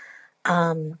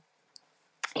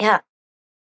 Yeah,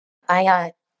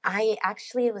 I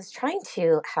actually was trying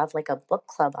to have like a book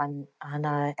club on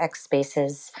X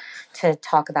Spaces to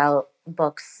talk about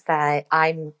books that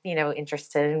I'm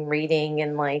interested in reading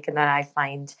and that I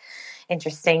find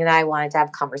interesting that I wanted to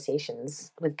have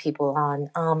conversations with people on.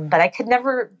 But I could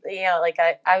never,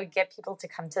 I would get people to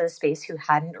come to the space who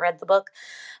hadn't read the book.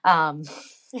 Um,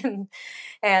 and,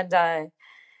 and, uh,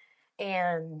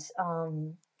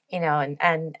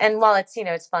 and, and while it's,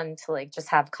 it's fun to like just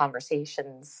have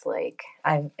conversations, like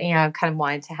I've kind of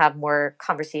wanted to have more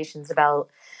conversations about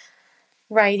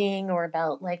writing or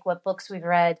about like what books we've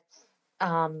read.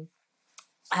 Um,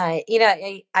 I, you know,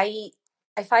 I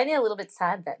find it a little bit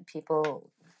sad that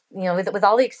people, with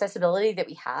all the accessibility that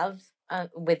we have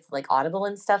with like Audible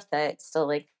and stuff, that still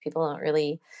like people don't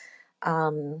really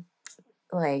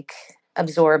like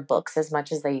absorb books as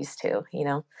much as they used to.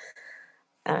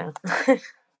 I don't know.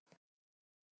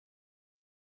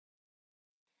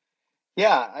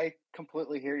 Yeah, I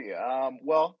completely hear you.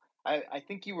 Well, I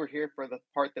think you were here for the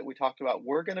part that we talked about.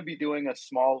 We're going to be doing a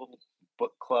small little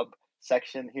book club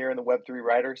section here in the Web3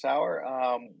 Writers Hour.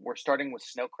 We're starting with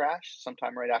Snow Crash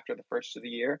sometime right after the first of the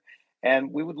year,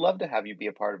 and we would love to have you be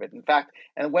a part of it. In fact,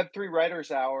 and the Web3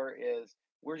 Writers Hour is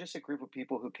we're just a group of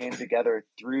people who came together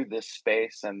through this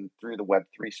space and through the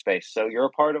Web3 space. So you're a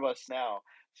part of us now.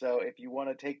 So if you want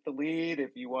to take the lead,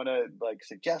 if you want to like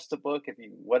suggest a book, if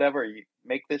you whatever, you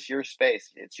make this your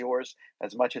space. It's yours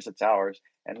as much as it's ours.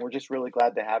 And we're just really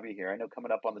glad to have you here. I know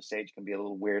coming up on the stage can be a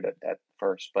little weird at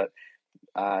first, but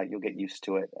you'll get used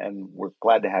to it. And we're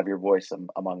glad to have your voice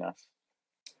among us.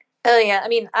 Oh yeah, I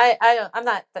mean, I'm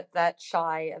not that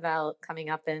shy about coming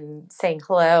up and saying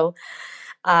hello.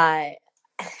 Uh,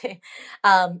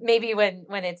 maybe when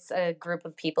it's a group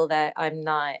of people that I'm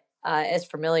not as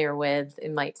familiar with,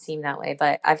 it might seem that way.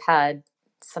 But I've had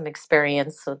some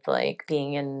experience with like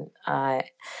being in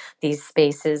these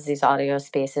spaces, these audio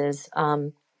spaces.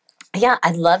 Yeah,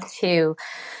 I'd love to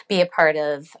be a part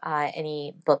of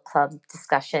any book club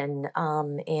discussion,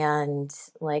 and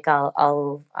like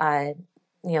I'll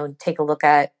take a look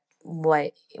at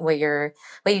what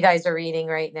you guys are reading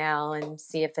right now and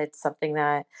see if it's something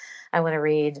that I want to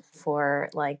read for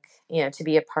like to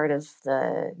be a part of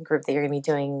the group that you're going to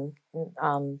be doing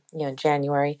in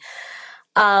January.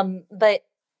 But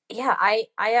yeah, I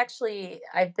actually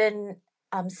I've been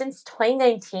since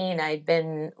 2019 I'd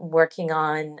been working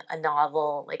on a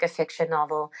novel, like a fiction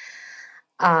novel.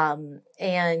 And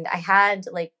I had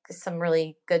like some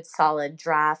really good solid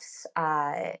drafts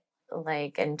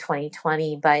like in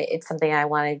 2020, but it's something I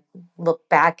want to look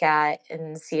back at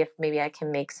and see if maybe I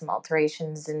can make some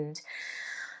alterations and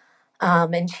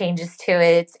changes to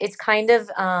it. It's kind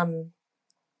of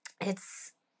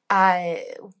it's I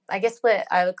guess what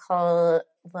I would call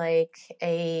like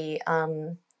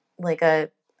like a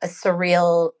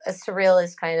surreal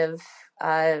is kind of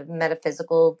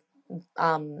metaphysical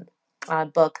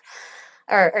book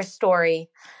or story,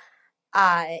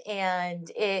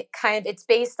 and it's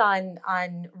based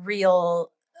on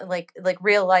real like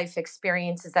real life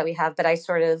experiences that we have, but I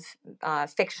sort of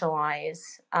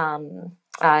fictionalize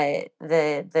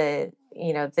the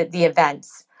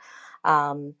events.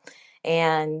 um,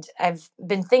 and I've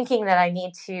been thinking that I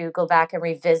need to go back and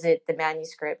revisit the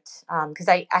manuscript because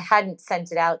I hadn't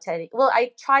sent it out to any. Well,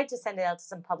 I tried to send it out to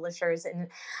some publishers, and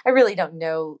I really don't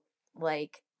know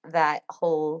like that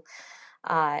whole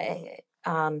uh,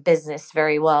 business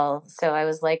very well. So I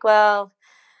was like, well,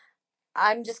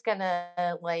 I'm just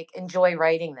gonna like enjoy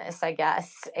writing this, I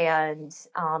guess, and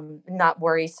not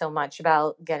worry so much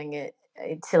about getting it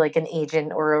to like an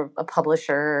agent or a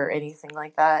publisher or anything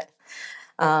like that.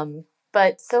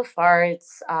 but so far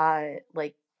it's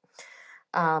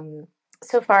um,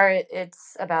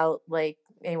 it's about like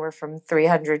anywhere from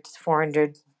 300 to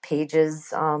 400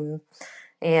 pages.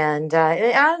 And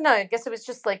I don't know. I guess it was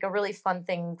just like a really fun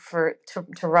thing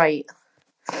to write.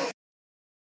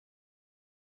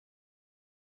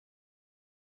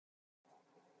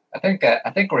 I think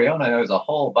Riona knows a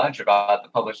whole bunch about the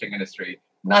publishing industry.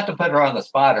 Not to put her on the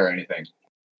spot or anything.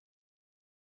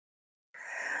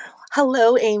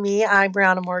 Hello, Amy. I'm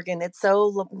Brianna Morgan. It's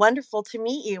so wonderful to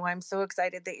meet you. I'm so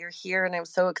excited that you're here, and I'm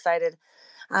so excited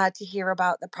to hear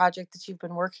about the project that you've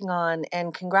been working on.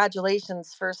 And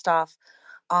congratulations, first off,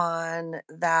 on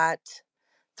that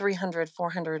 300,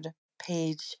 400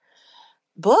 page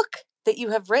book that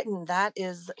you have written. That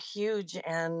is huge,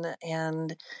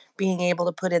 and being able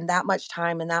to put in that much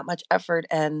time and that much effort,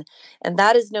 and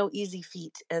that is no easy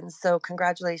feat. And so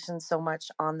congratulations so much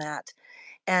on that.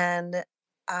 And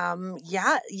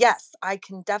yeah, yes, I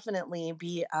can definitely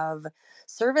be of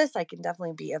service. I can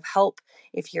definitely be of help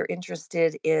if you're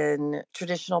interested in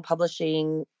traditional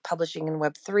publishing in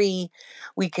Web3.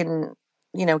 We can,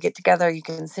 get together. You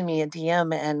can send me a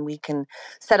DM and we can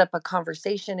set up a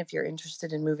conversation if you're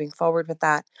interested in moving forward with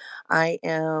that. I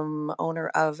am owner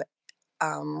of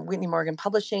Whitney Morgan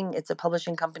Publishing. It's a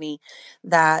publishing company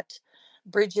that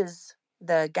bridges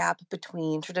the gap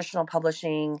between traditional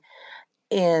publishing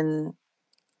in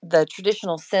the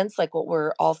traditional sense, like what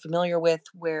we're all familiar with,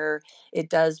 where it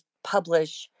does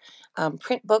publish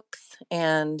print books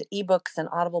and ebooks and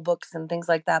audible books and things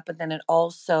like that. But then it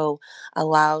also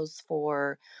allows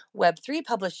for Web3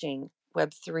 publishing,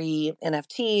 Web3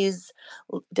 NFTs,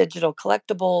 digital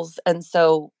collectibles. And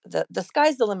so the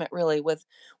sky's the limit, really, with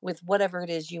whatever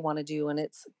it is you want to do. And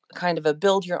it's kind of a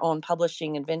build your own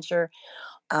publishing adventure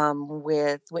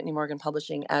with Whitney Morgan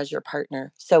Publishing as your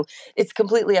partner. So it's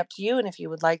completely up to you. And if you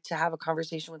would like to have a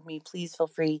conversation with me, please feel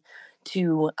free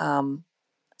to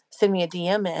send me a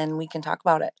DM and we can talk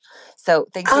about it. So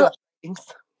thanks Oh, for thanks.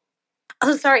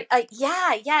 oh, sorry.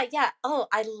 Yeah, yeah, yeah. Oh,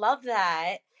 I love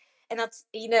that. And that's,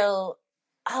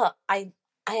 oh, I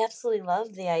absolutely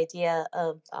love the idea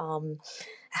of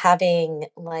having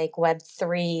like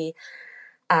Web3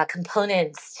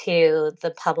 components to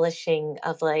the publishing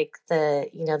of like the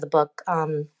book.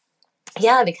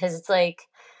 Yeah, because it's like,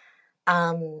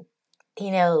 um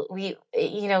we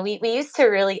used to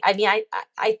really, I mean,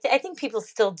 I think people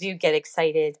still do get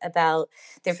excited about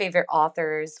their favorite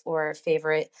authors or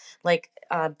favorite like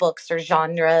books or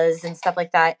genres and stuff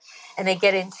like that, and they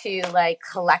get into like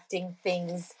collecting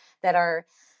things that are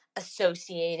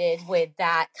associated with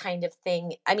that kind of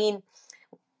thing. I mean,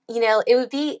 it would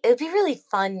be really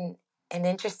fun and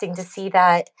interesting to see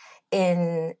that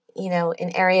in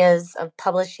areas of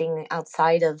publishing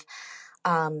outside of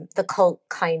the cult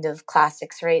kind of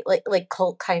classics, right? Like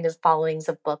cult kind of followings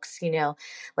of books,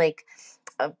 like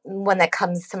one that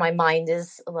comes to my mind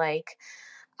is like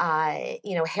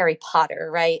Harry Potter,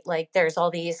 right? Like there's all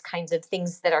these kinds of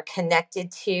things that are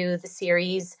connected to the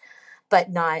series, but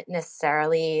not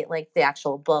necessarily like the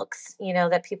actual books,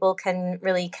 that people can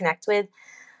really connect with.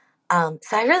 So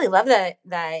I really love that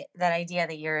idea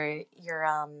that you're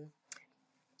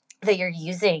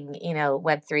using,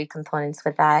 Web3 components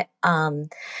with that.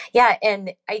 Yeah,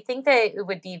 and I think that it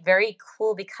would be very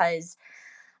cool because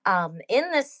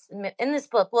in this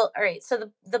book, well, all right, so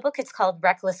the book is called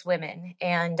Reckless Women,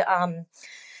 and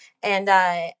and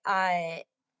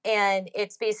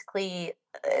it's basically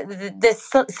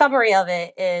summary of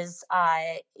it is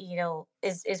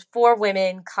is four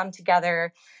women come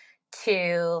together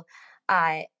to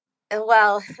uh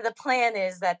well, the plan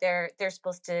is that they're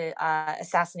supposed to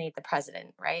assassinate the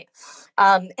president, right?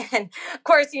 And of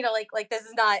course, like this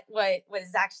is not what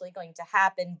is actually going to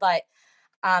happen, but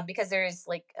because there is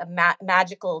like a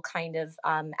magical kind of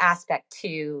aspect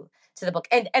to the book.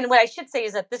 And what I should say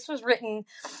is that this was written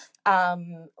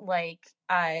like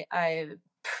I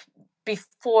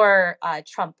before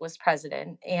Trump was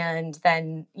president, and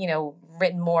then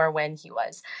written more when he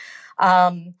was.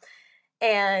 Um,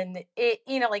 and it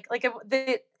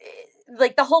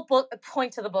like the whole book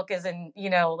point to the book isn't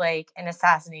like an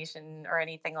assassination or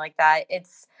anything like that.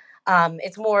 It's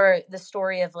more the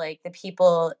story of like the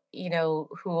people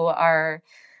who are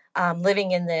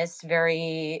living in this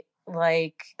very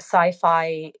like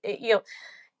sci-fi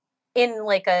in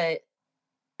like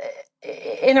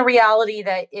in a reality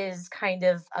that is kind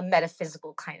of a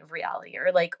metaphysical kind of reality,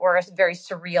 or a very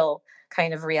surreal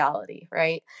kind of reality,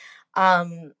 right?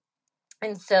 um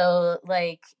and so,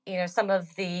 like, some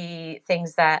of the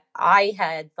things that I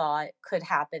had thought could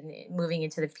happen moving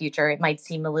into the future, it might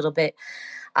seem a little bit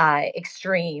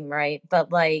extreme, right?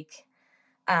 But like,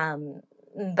 um,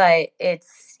 but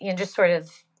it's, just sort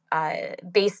of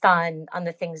based on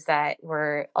the things that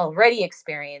we're already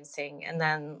experiencing, and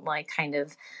then like kind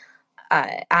of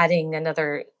adding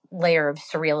another layer of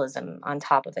surrealism on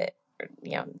top of it,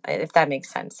 if that makes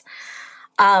sense.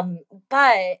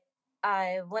 But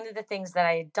one of the things that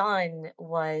I had done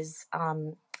was,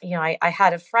 I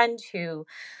had a friend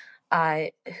uh,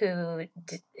 who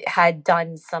had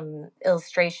done some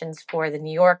illustrations for the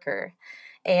New Yorker,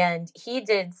 and he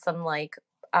did some like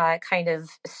kind of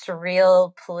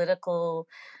surreal political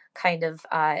kind of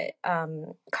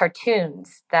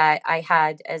cartoons that I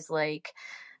had as like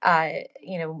a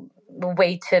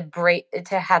way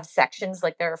to have sections.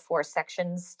 Like there are 4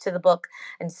 sections to the book,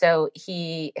 and so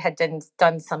he had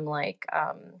done some like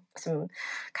some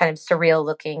kind of surreal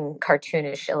looking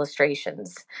cartoonish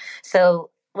illustrations.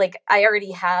 So like I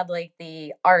already had like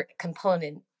the art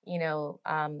component,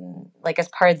 like as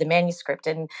part of the manuscript.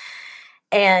 And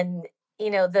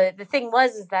the thing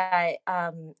was is that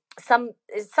some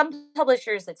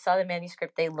publishers that saw the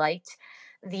manuscript, they liked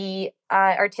the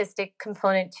artistic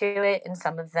component to it, and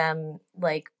some of them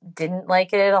like didn't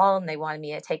like it at all, and they wanted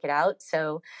me to take it out.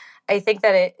 So I think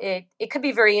that it could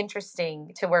be very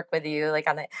interesting to work with you like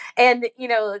on it. And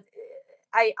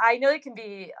I know it can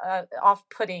be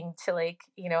off-putting to like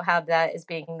have that as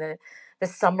being the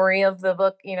summary of the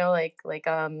book, like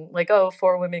oh,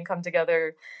 4 women come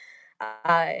together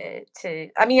to,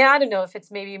 I mean, I don't know if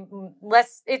it's maybe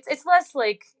less, it's less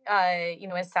like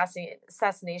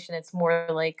assassination. It's more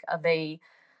like of a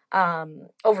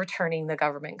overturning the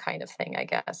government kind of thing, I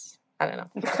guess. I don't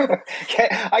know. Okay,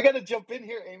 I got to jump in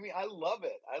here, Amy. I love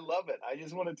it. I love it. I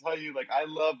just want to tell you, like, I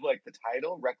love like the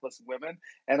title, "Reckless Women,"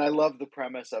 and I love the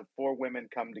premise of 4 women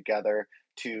come together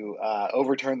to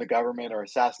overturn the government or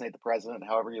assassinate the president,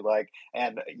 however you like,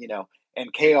 and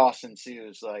and chaos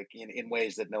ensues, like in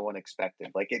ways that no one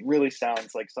expected. Like, it really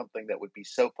sounds like something that would be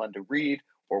so fun to read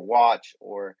or watch,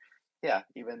 or yeah,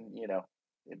 even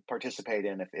participate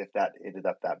in if that ended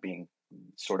up that being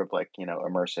sort of like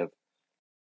immersive.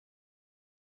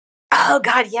 Oh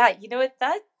God, yeah. You know what?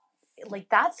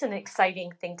 That's an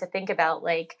exciting thing to think about,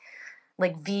 like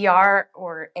VR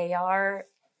or AR,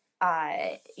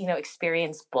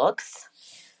 experience books.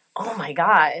 Oh my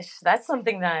gosh, that's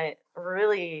something that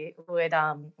really would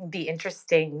be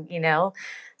interesting,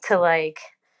 to like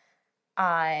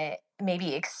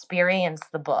maybe experience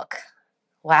the book.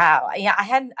 Wow. Yeah, I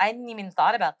hadn't even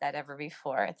thought about that ever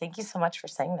before. Thank you so much for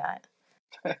saying that.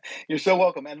 You're so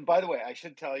welcome. And by the way, I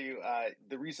should tell you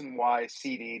the reason why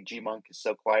CD G Monk is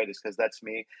so quiet is because that's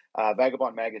me.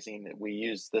 Vagabond Magazine. We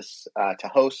use this to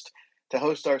host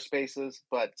our spaces,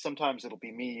 but sometimes it'll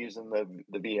be me using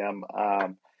the VM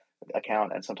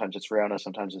account, and sometimes it's Riona,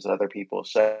 sometimes it's other people.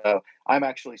 So I'm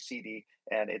actually CD,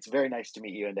 and it's very nice to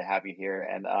meet you and to have you here.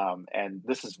 And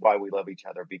this is why we love each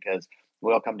other, because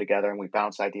we all come together and we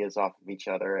bounce ideas off of each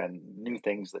other and new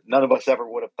things that none of us ever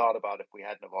would have thought about if we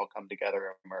hadn't have all come together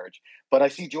and merged. But I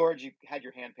see, George, you had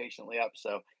your hand patiently up,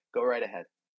 so go right ahead.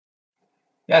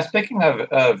 Yeah, speaking of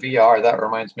VR, that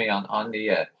reminds me on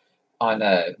the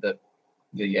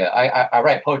I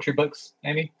write poetry books,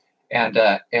 Amy, and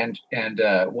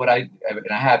what I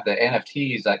have the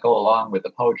NFTs that go along with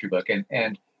the poetry book,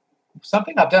 and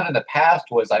something I've done in the past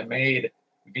was I made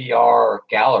VR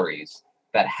galleries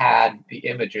that had the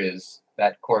images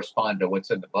that correspond to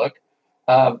what's in the book.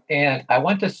 And I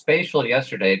went to Spatial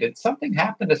yesterday. Did something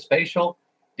happen to Spatial?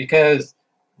 Because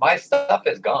my stuff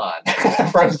is gone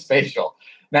from Spatial.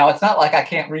 Now it's not like I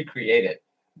can't recreate it,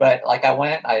 but like I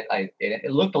went,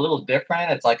 it looked a little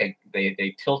different. It's like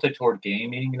they tilted toward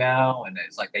gaming now, and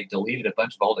it's like they deleted a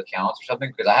bunch of old accounts or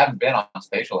something, because I haven't been on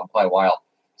Spatial in quite a while.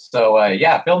 So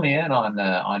yeah, fill me in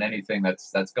on anything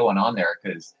that's going on there,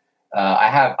 because I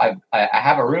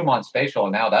have a room on Spatial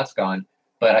and now that's gone,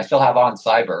 but I still have on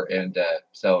Cyber, and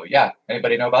so yeah.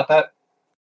 Anybody know about that?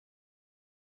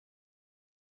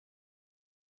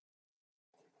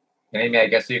 And Amy, I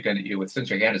guess since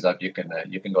your hand is up, you can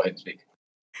go ahead and speak.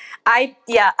 I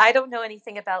don't know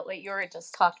anything about what you were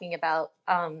just talking about,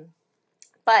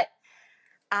 but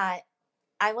I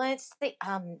wanted to say,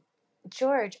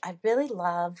 George, I really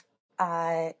love,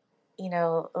 like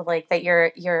that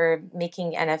you're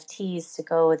making NFTs to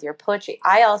go with your poetry.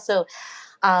 I also,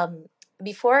 um,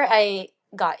 before I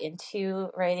got into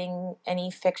writing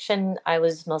any fiction, I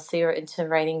was mostly into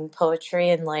writing poetry,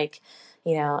 and like,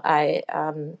 I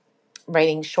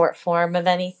writing short form of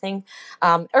anything,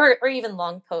 or even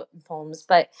long poems.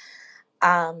 But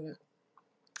um,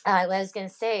 what I was going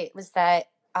to say was that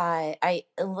I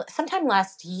sometime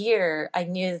last year I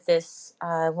knew this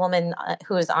woman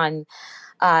who was on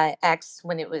X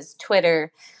when it was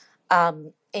Twitter,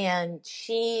 And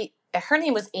her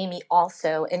name was Amy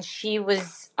also, and she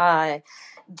was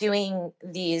doing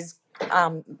these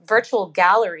virtual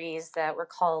galleries that were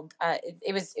called.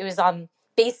 It was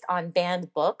based on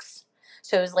banned books.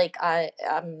 So it was like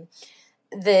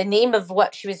the name of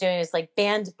what she was doing is like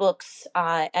Banned Books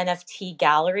NFT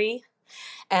Gallery.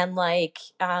 And like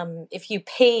if you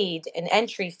paid an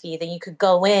entry fee, then you could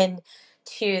go in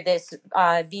to this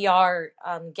VR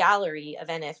gallery of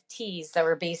NFTs that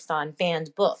were based on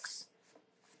banned books.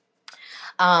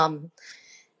 um,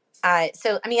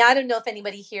 so I mean, I don't know if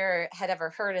anybody here had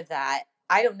ever heard of that.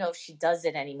 I don't know if she does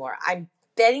it anymore. I'm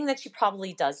betting that she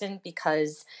probably doesn't,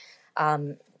 because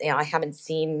I haven't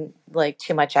seen like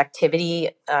too much activity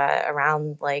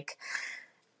around like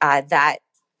that,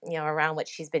 around what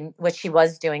she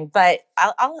was doing. But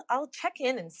I'll check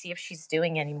in and see if she's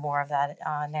doing any more of that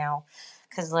now,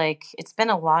 because like it's been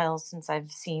a while since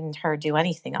I've seen her do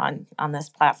anything on this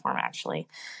platform actually.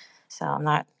 So I'm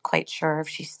not quite sure if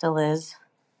she still is.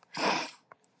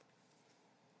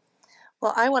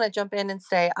 Well, I want to jump in and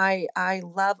say I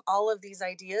love all of these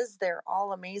ideas. They're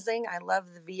all amazing. I love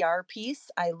the VR piece.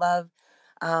 I love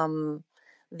um,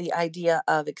 the idea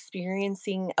of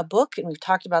experiencing a book, and we've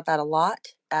talked about that a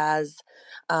lot as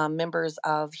members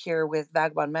of here with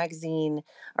Vagabond Magazine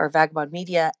or Vagabond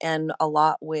Media, and a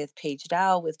lot with Page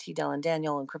Dow, with T. Dell and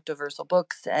Daniel, and Cryptoversal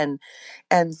Books, and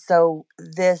so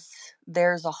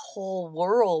there's a whole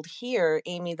world here,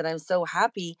 Amy, that I'm so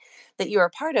happy that you're a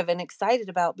part of and excited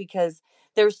about, because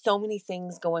there's so many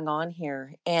things going on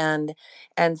here, and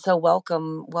so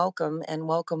welcome and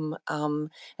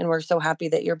we're so happy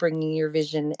that you're bringing your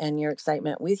vision and your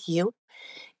excitement with you.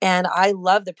 And I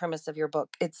love the premise of your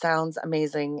book. It sounds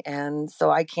amazing, and so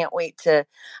I can't wait to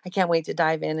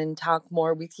dive in and talk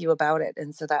more with you about it.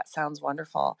 And so that sounds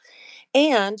wonderful.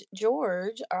 And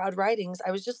George, Odd Writings, I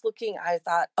was just looking, I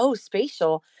thought, oh,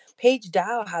 spatial. Paige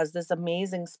Dow has this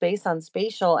amazing space on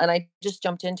spatial, and I just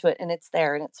jumped into it, and it's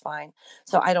there and it's fine.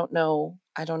 So I don't know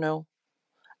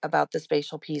about the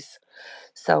spatial piece.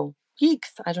 So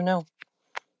yeeks, I don't know.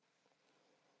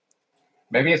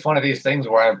 Maybe it's one of these things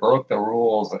where I broke the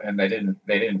rules and they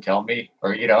didn't tell me,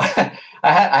 or I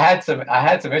had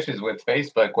some issues with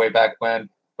Facebook way back when,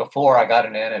 before I got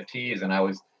into NFTs, and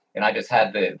I just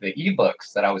had the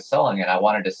ebooks that I was selling, and I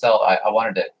wanted to sell. I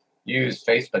wanted to use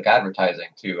Facebook advertising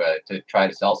to try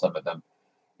to sell some of them.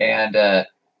 And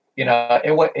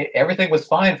everything was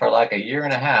fine for like a year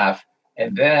and a half,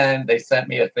 and then they sent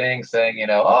me a thing saying,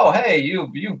 oh, hey,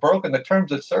 you've broken the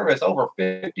terms of service over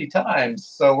 50 times,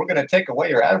 so we're going to take away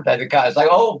your advertising costs. It's like,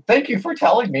 oh, thank you for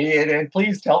telling me, and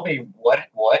please tell me what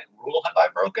rule have I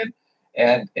broken.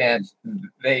 And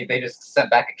they just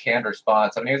sent back a canned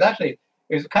response. I mean, it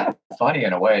was kind of funny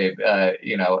in a way,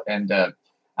 and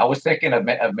I was thinking of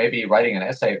maybe writing an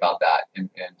essay about that, and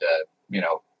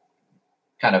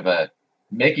kind of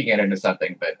making it into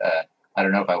something, but I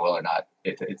don't know if I will or not.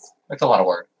 It's a lot of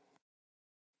work.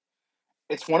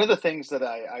 It's one of the things that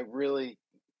I really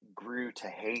grew to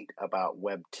hate about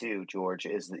Web 2, George,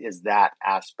 is that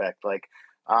aspect. Like,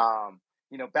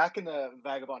 back in the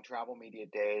Vagabond Travel Media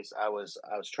days, I was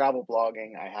travel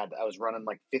blogging. I was running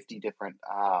like 50 different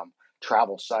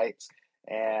travel sites,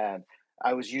 and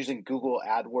I was using Google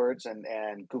AdWords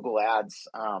and Google Ads.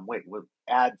 Wait, what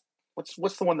ad?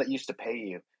 What's the one that used to pay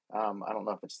you? I don't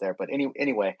know if it's there, but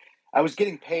anyway, I was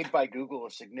getting paid by Google a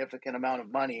significant amount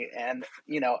of money, and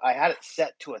I had it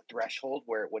set to a threshold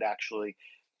where it would actually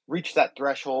reach that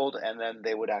threshold, and then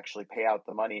they would actually pay out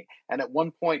the money. And at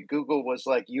one point, Google was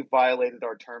like, "You violated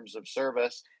our terms of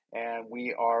service, and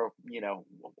we are,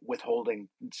 withholding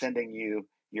sending you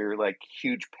your like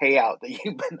huge payout that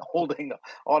you've been holding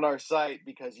on our site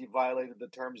because you violated the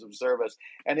terms of service."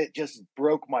 And it just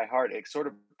broke my heart. It sort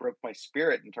of broke my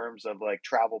spirit in terms of like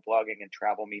travel blogging and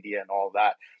travel media and all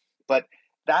that. But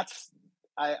that's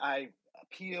I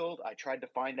appealed. I tried to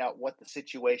find out what the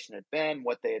situation had been,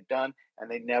 what they had done,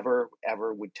 and they never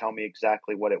ever would tell me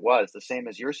exactly what it was. The same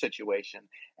as your situation.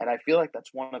 And I feel like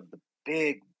that's one of the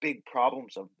big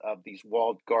problems of these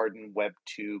walled garden Web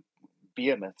 2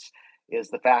 behemoths, is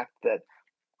the fact that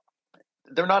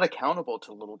they're not accountable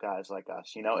to little guys like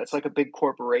us. It's like a big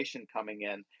corporation coming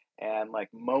in and like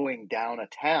mowing down a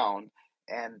town,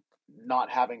 and not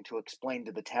having to explain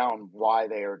to the town why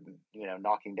they are,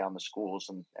 knocking down the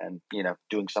schools and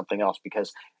doing something else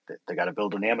because they got to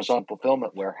build an Amazon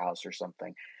fulfillment warehouse or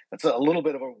something. That's a little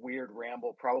bit of a weird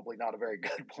ramble, probably not a very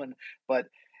good one, but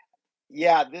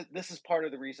yeah, this is part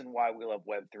of the reason why we love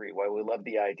Web3, why we love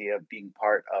the idea of being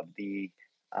part of the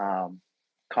um,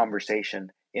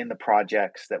 conversation in the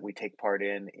projects that we take part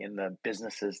in the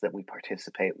businesses that we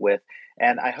participate with.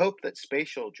 And I hope that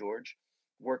Spatial, George,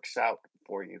 works out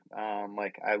for you.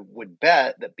 Like I would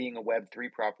bet that being a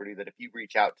Web3 property, that if you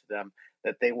reach out to them,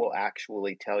 that they will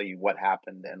actually tell you what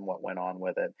happened and what went on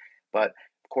with it. But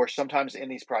of course, sometimes in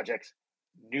these projects,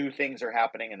 new things are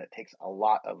happening, and it takes a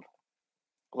lot of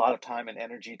time and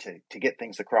energy to get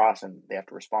things across, and they have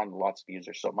to respond to lots of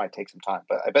users, so it might take some time.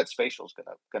 But I bet Spatial's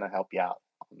gonna help you out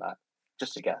on that.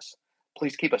 Just a guess.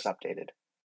 Please keep us updated.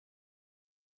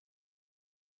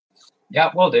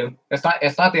 Yeah, we'll do. It's not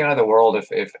the end of the world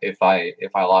if I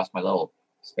lost my little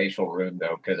spatial room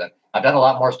though, because I've done a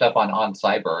lot more stuff on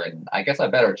cyber, and I guess I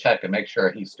better check and make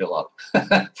sure he's still up.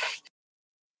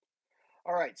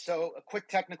 All right, so a quick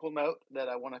technical note that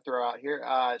I want to throw out here.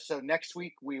 So next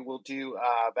week we will do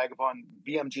Vagabond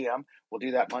BMGM. We'll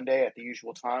do that Monday at the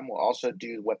usual time. We'll also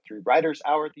do Web3 Writers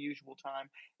Hour at the usual time.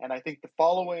 And I think the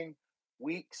following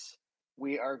weeks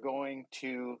we are going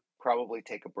to probably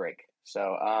take a break.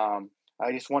 So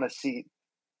I just want to see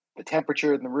the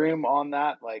temperature in the room on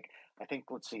that. Like, I think,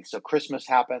 let's see. So Christmas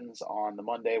happens on the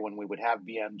Monday when we would have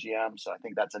BMGM. So I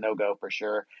think that's a no-go for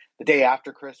sure. The day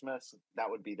after Christmas, that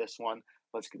would be this one.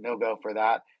 Let's no-go for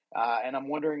that. And I'm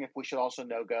wondering if we should also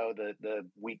no-go the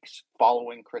weeks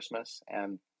following Christmas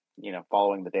and,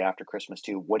 following the day after Christmas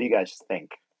too. What do you guys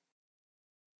think?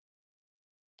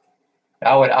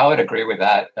 I would agree with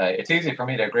that. It's easy for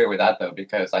me to agree with that though,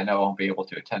 because I know I won't be able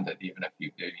to attend it even if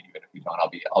you do, even if you don't.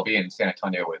 I'll be in San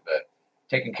Antonio with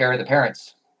taking care of the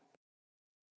parents.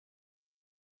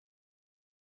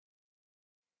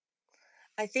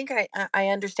 I think I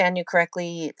understand you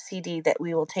correctly, CD, that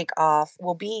we will take off.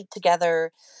 We'll be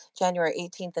together January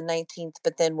 18th and 19th,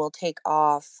 but then we'll take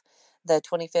off the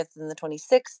 25th and the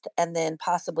 26th, and then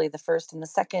possibly the 1st and the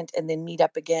 2nd, and then meet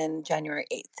up again January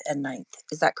 8th and 9th.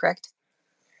 Is that correct?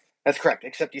 That's correct,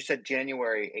 except you said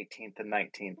January 18th and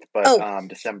 19th, but Oh,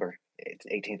 December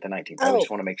 18th and 19th. I oh,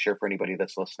 just want to make sure for anybody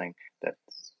that's listening that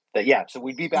yeah, so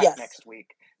we'd be back yes. next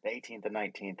week, the 18th and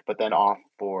 19th, but then off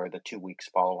for the 2 weeks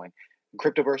following.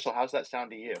 Cryptoversal, how's that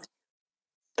sound to you?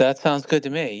 That sounds good to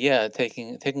me. Yeah,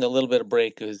 taking a little bit of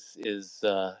break is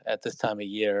at this time of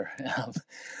year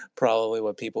probably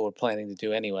what people were planning to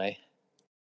do anyway.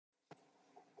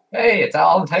 Hey, it's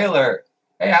Alan Taylor.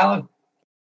 Hey, Alan.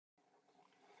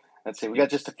 Let's see, we got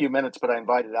just a few minutes, but I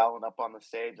invited Alan up on the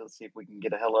stage. Let's see if we can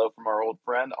get a hello from our old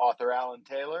friend, author Alan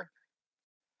Taylor.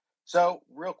 So,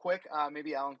 real quick,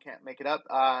 maybe Alan can't make it up.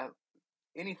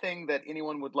 Anything that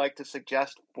anyone would like to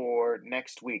suggest for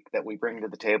next week that we bring to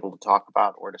the table to talk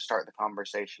about or to start the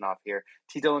conversation off here?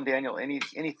 T. Dylan Daniel, any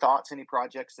thoughts, any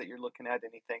projects that you're looking at,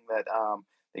 anything that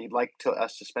that you'd like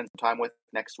us to spend some time with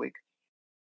next week?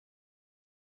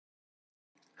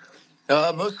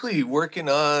 Mostly working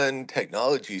on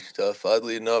technology stuff.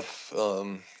 Oddly enough,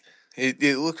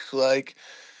 it looks like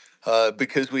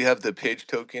because we have the page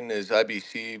token as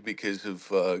IBC because of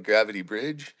Gravity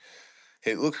Bridge,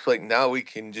 it looks like now we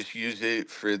can just use it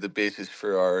for the basis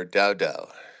for our DAO.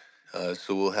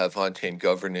 So we'll have on-chain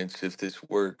governance if this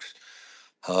works.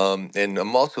 And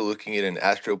I'm also looking at an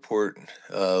Astroport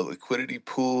liquidity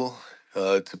pool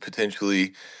to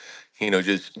potentially,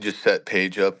 just set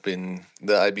Page up in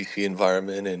the IBC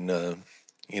environment and,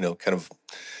 kind of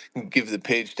give the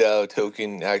Page DAO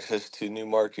token access to new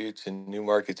markets and new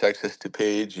markets access to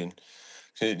Page, and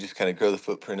just kind of grow the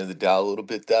footprint of the DAO a little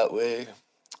bit that way.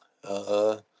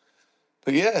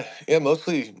 But yeah,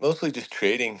 mostly just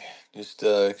trading, just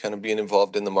kind of being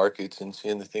involved in the markets and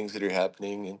seeing the things that are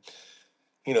happening,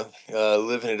 and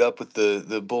living it up with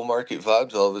the bull market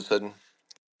vibes all of a sudden.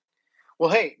 Well,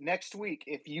 hey, next week,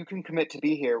 if you can commit to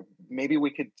be here, maybe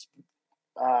we could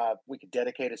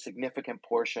dedicate a significant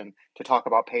portion to talk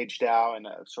about PageDAO and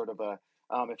a sort of a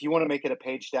if you want to make it a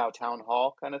PageDAO town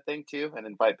hall kind of thing too, and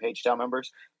invite PageDAO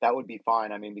members, that would be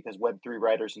fine. I mean, because Web3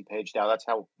 writers and PageDAO, that's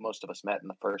how most of us met in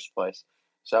the first place.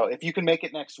 So if you can make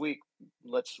it next week,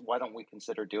 why don't we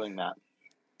consider doing that?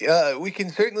 Yeah, we can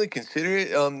certainly consider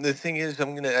it. The thing is,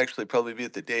 I'm gonna actually probably be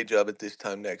at the day job at this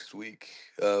time next week.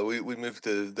 We moved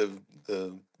the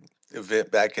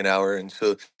event back an hour, and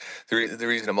so the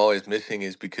reason I'm always missing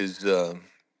is because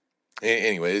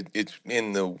anyway, it's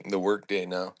in the work day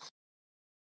now.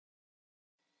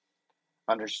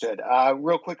 Understood.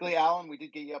 Real quickly, Alan, we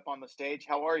did get you up on the stage.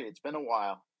 How are you? It's been a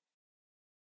while.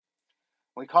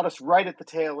 We caught us right at the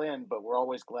tail end, but we're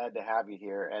always glad to have you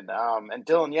here. And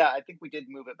Dylan, yeah, I think we did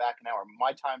move it back an hour.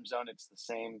 My time zone, it's the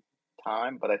same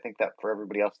time, but I think that for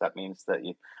everybody else, that means that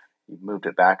you've moved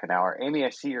it back an hour. Amy, I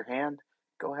see your hand.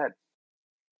 Go ahead.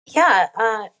 Yeah,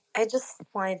 I just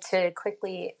wanted to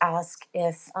quickly ask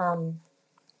if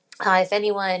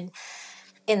anyone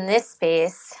in this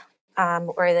space,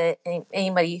 or that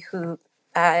anybody who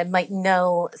might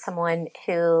know someone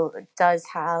who does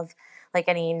have like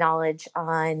any knowledge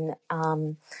on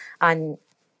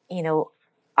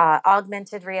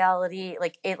augmented reality,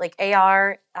 like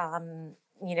AR,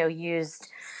 used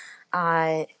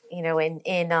in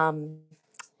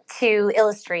to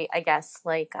illustrate, I guess,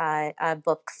 like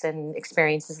books and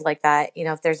experiences like that.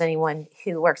 If there's anyone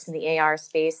who works in the AR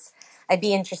space, I'd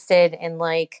be interested in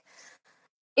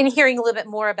hearing a little bit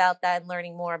more about that and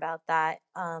learning more about that.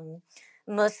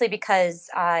 Mostly because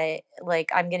I'm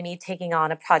going to be taking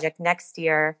on a project next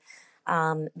year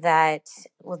that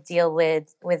will deal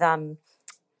with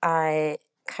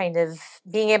kind of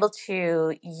being able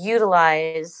to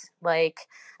utilize like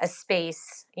a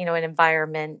space, an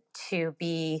environment to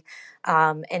be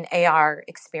an AR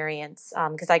experience.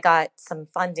 Because I got some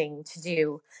funding to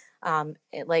do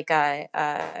like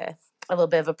a little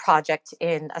bit of a project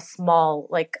in a small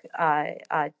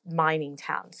mining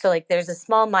town. So like there's a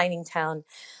small mining town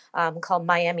called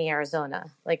Miami,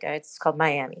 Arizona. It's called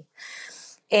Miami,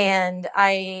 and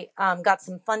I got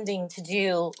some funding to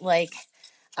do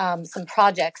some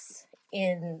projects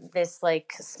in this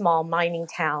like small mining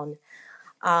town.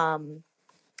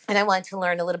 And I wanted to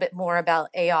learn a little bit more about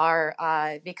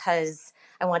AR because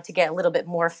I want to get a little bit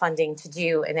more funding to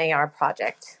do an AR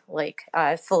project,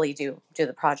 fully do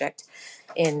the project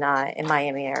in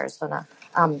Miami, Arizona,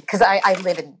 because I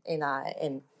live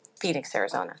in Phoenix,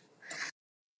 Arizona.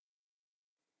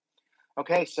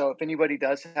 Okay, so if anybody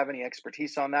does have any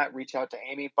expertise on that, reach out to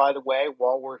Amy. By the way,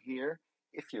 while we're here,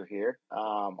 if you're here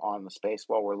on the space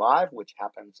while we're live, which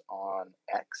happens on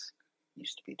X,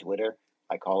 used to be Twitter,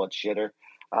 I call it shitter.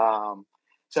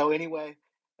 So anyway,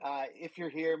 if you're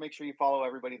here, make sure you follow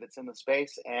everybody that's in the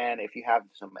space. And if you have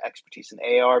some expertise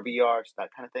in AR, VR, that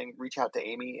kind of thing, reach out to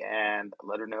Amy and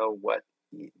let her know what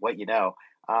you know.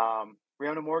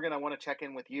 Riona Morgan, I want to check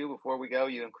in with you before we go,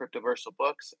 you and Cryptoversal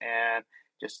Books, and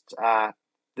just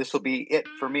this will be it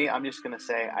for me. I'm just going to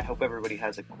say I hope everybody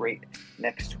has a great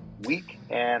next week,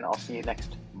 and I'll see you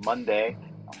next Monday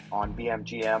on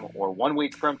BMGM, or 1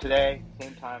 week from today,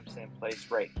 same time, same place,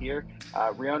 right here.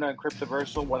 Riona and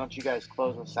Cryptoversal, why don't you guys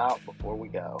close us out before we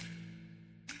go?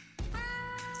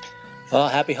 Well,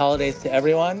 happy holidays to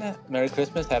everyone. Merry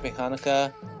Christmas, Happy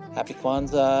Hanukkah, Happy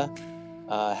Kwanzaa,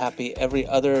 happy every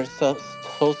other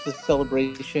solstice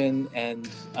celebration and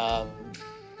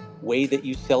way that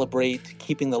you celebrate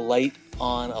keeping the light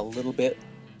on a little bit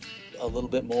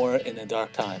more in the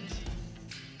dark times.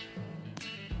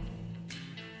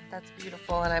 That's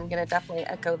beautiful, and I'm going to definitely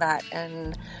echo that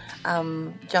and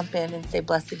jump in and say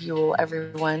blessed you,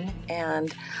 everyone.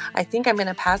 And I think I'm going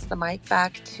to pass the mic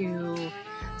back to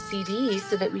CD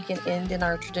so that we can end in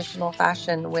our traditional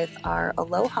fashion with our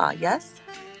aloha. Yes?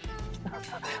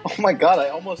 Oh my God, I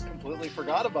almost completely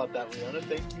forgot about that, Riona.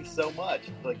 Thank you so much.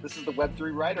 This is the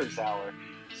Web3 Writers Hour.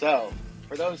 So,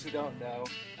 for those who don't know,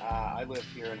 I live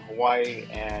here in Hawaii,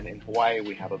 and in Hawaii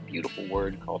we have a beautiful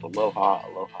word called aloha.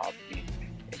 Aloha means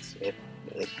it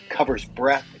covers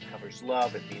breath, it covers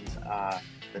love, it means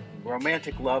the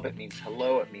romantic love, it means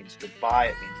hello, it means goodbye,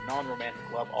 it means non-romantic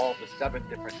love. All of the 7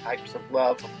 different types of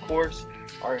love, of course,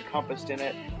 are encompassed in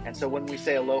it. And so when we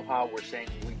say aloha, we're saying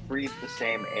we breathe the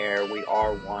same air, we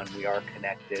are one, we are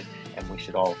connected, and we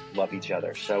should all love each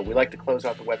other. So we like to close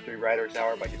out the Web3 Writers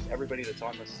Hour by just everybody that's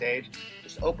on the stage,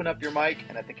 just open up your mic,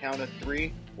 and at the count of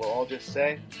 3, we'll all just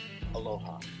say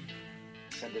aloha.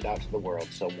 Send it out to the world.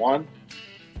 So 1,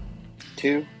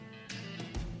 2,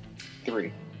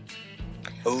 3.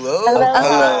 Aloha.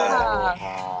 Aloha.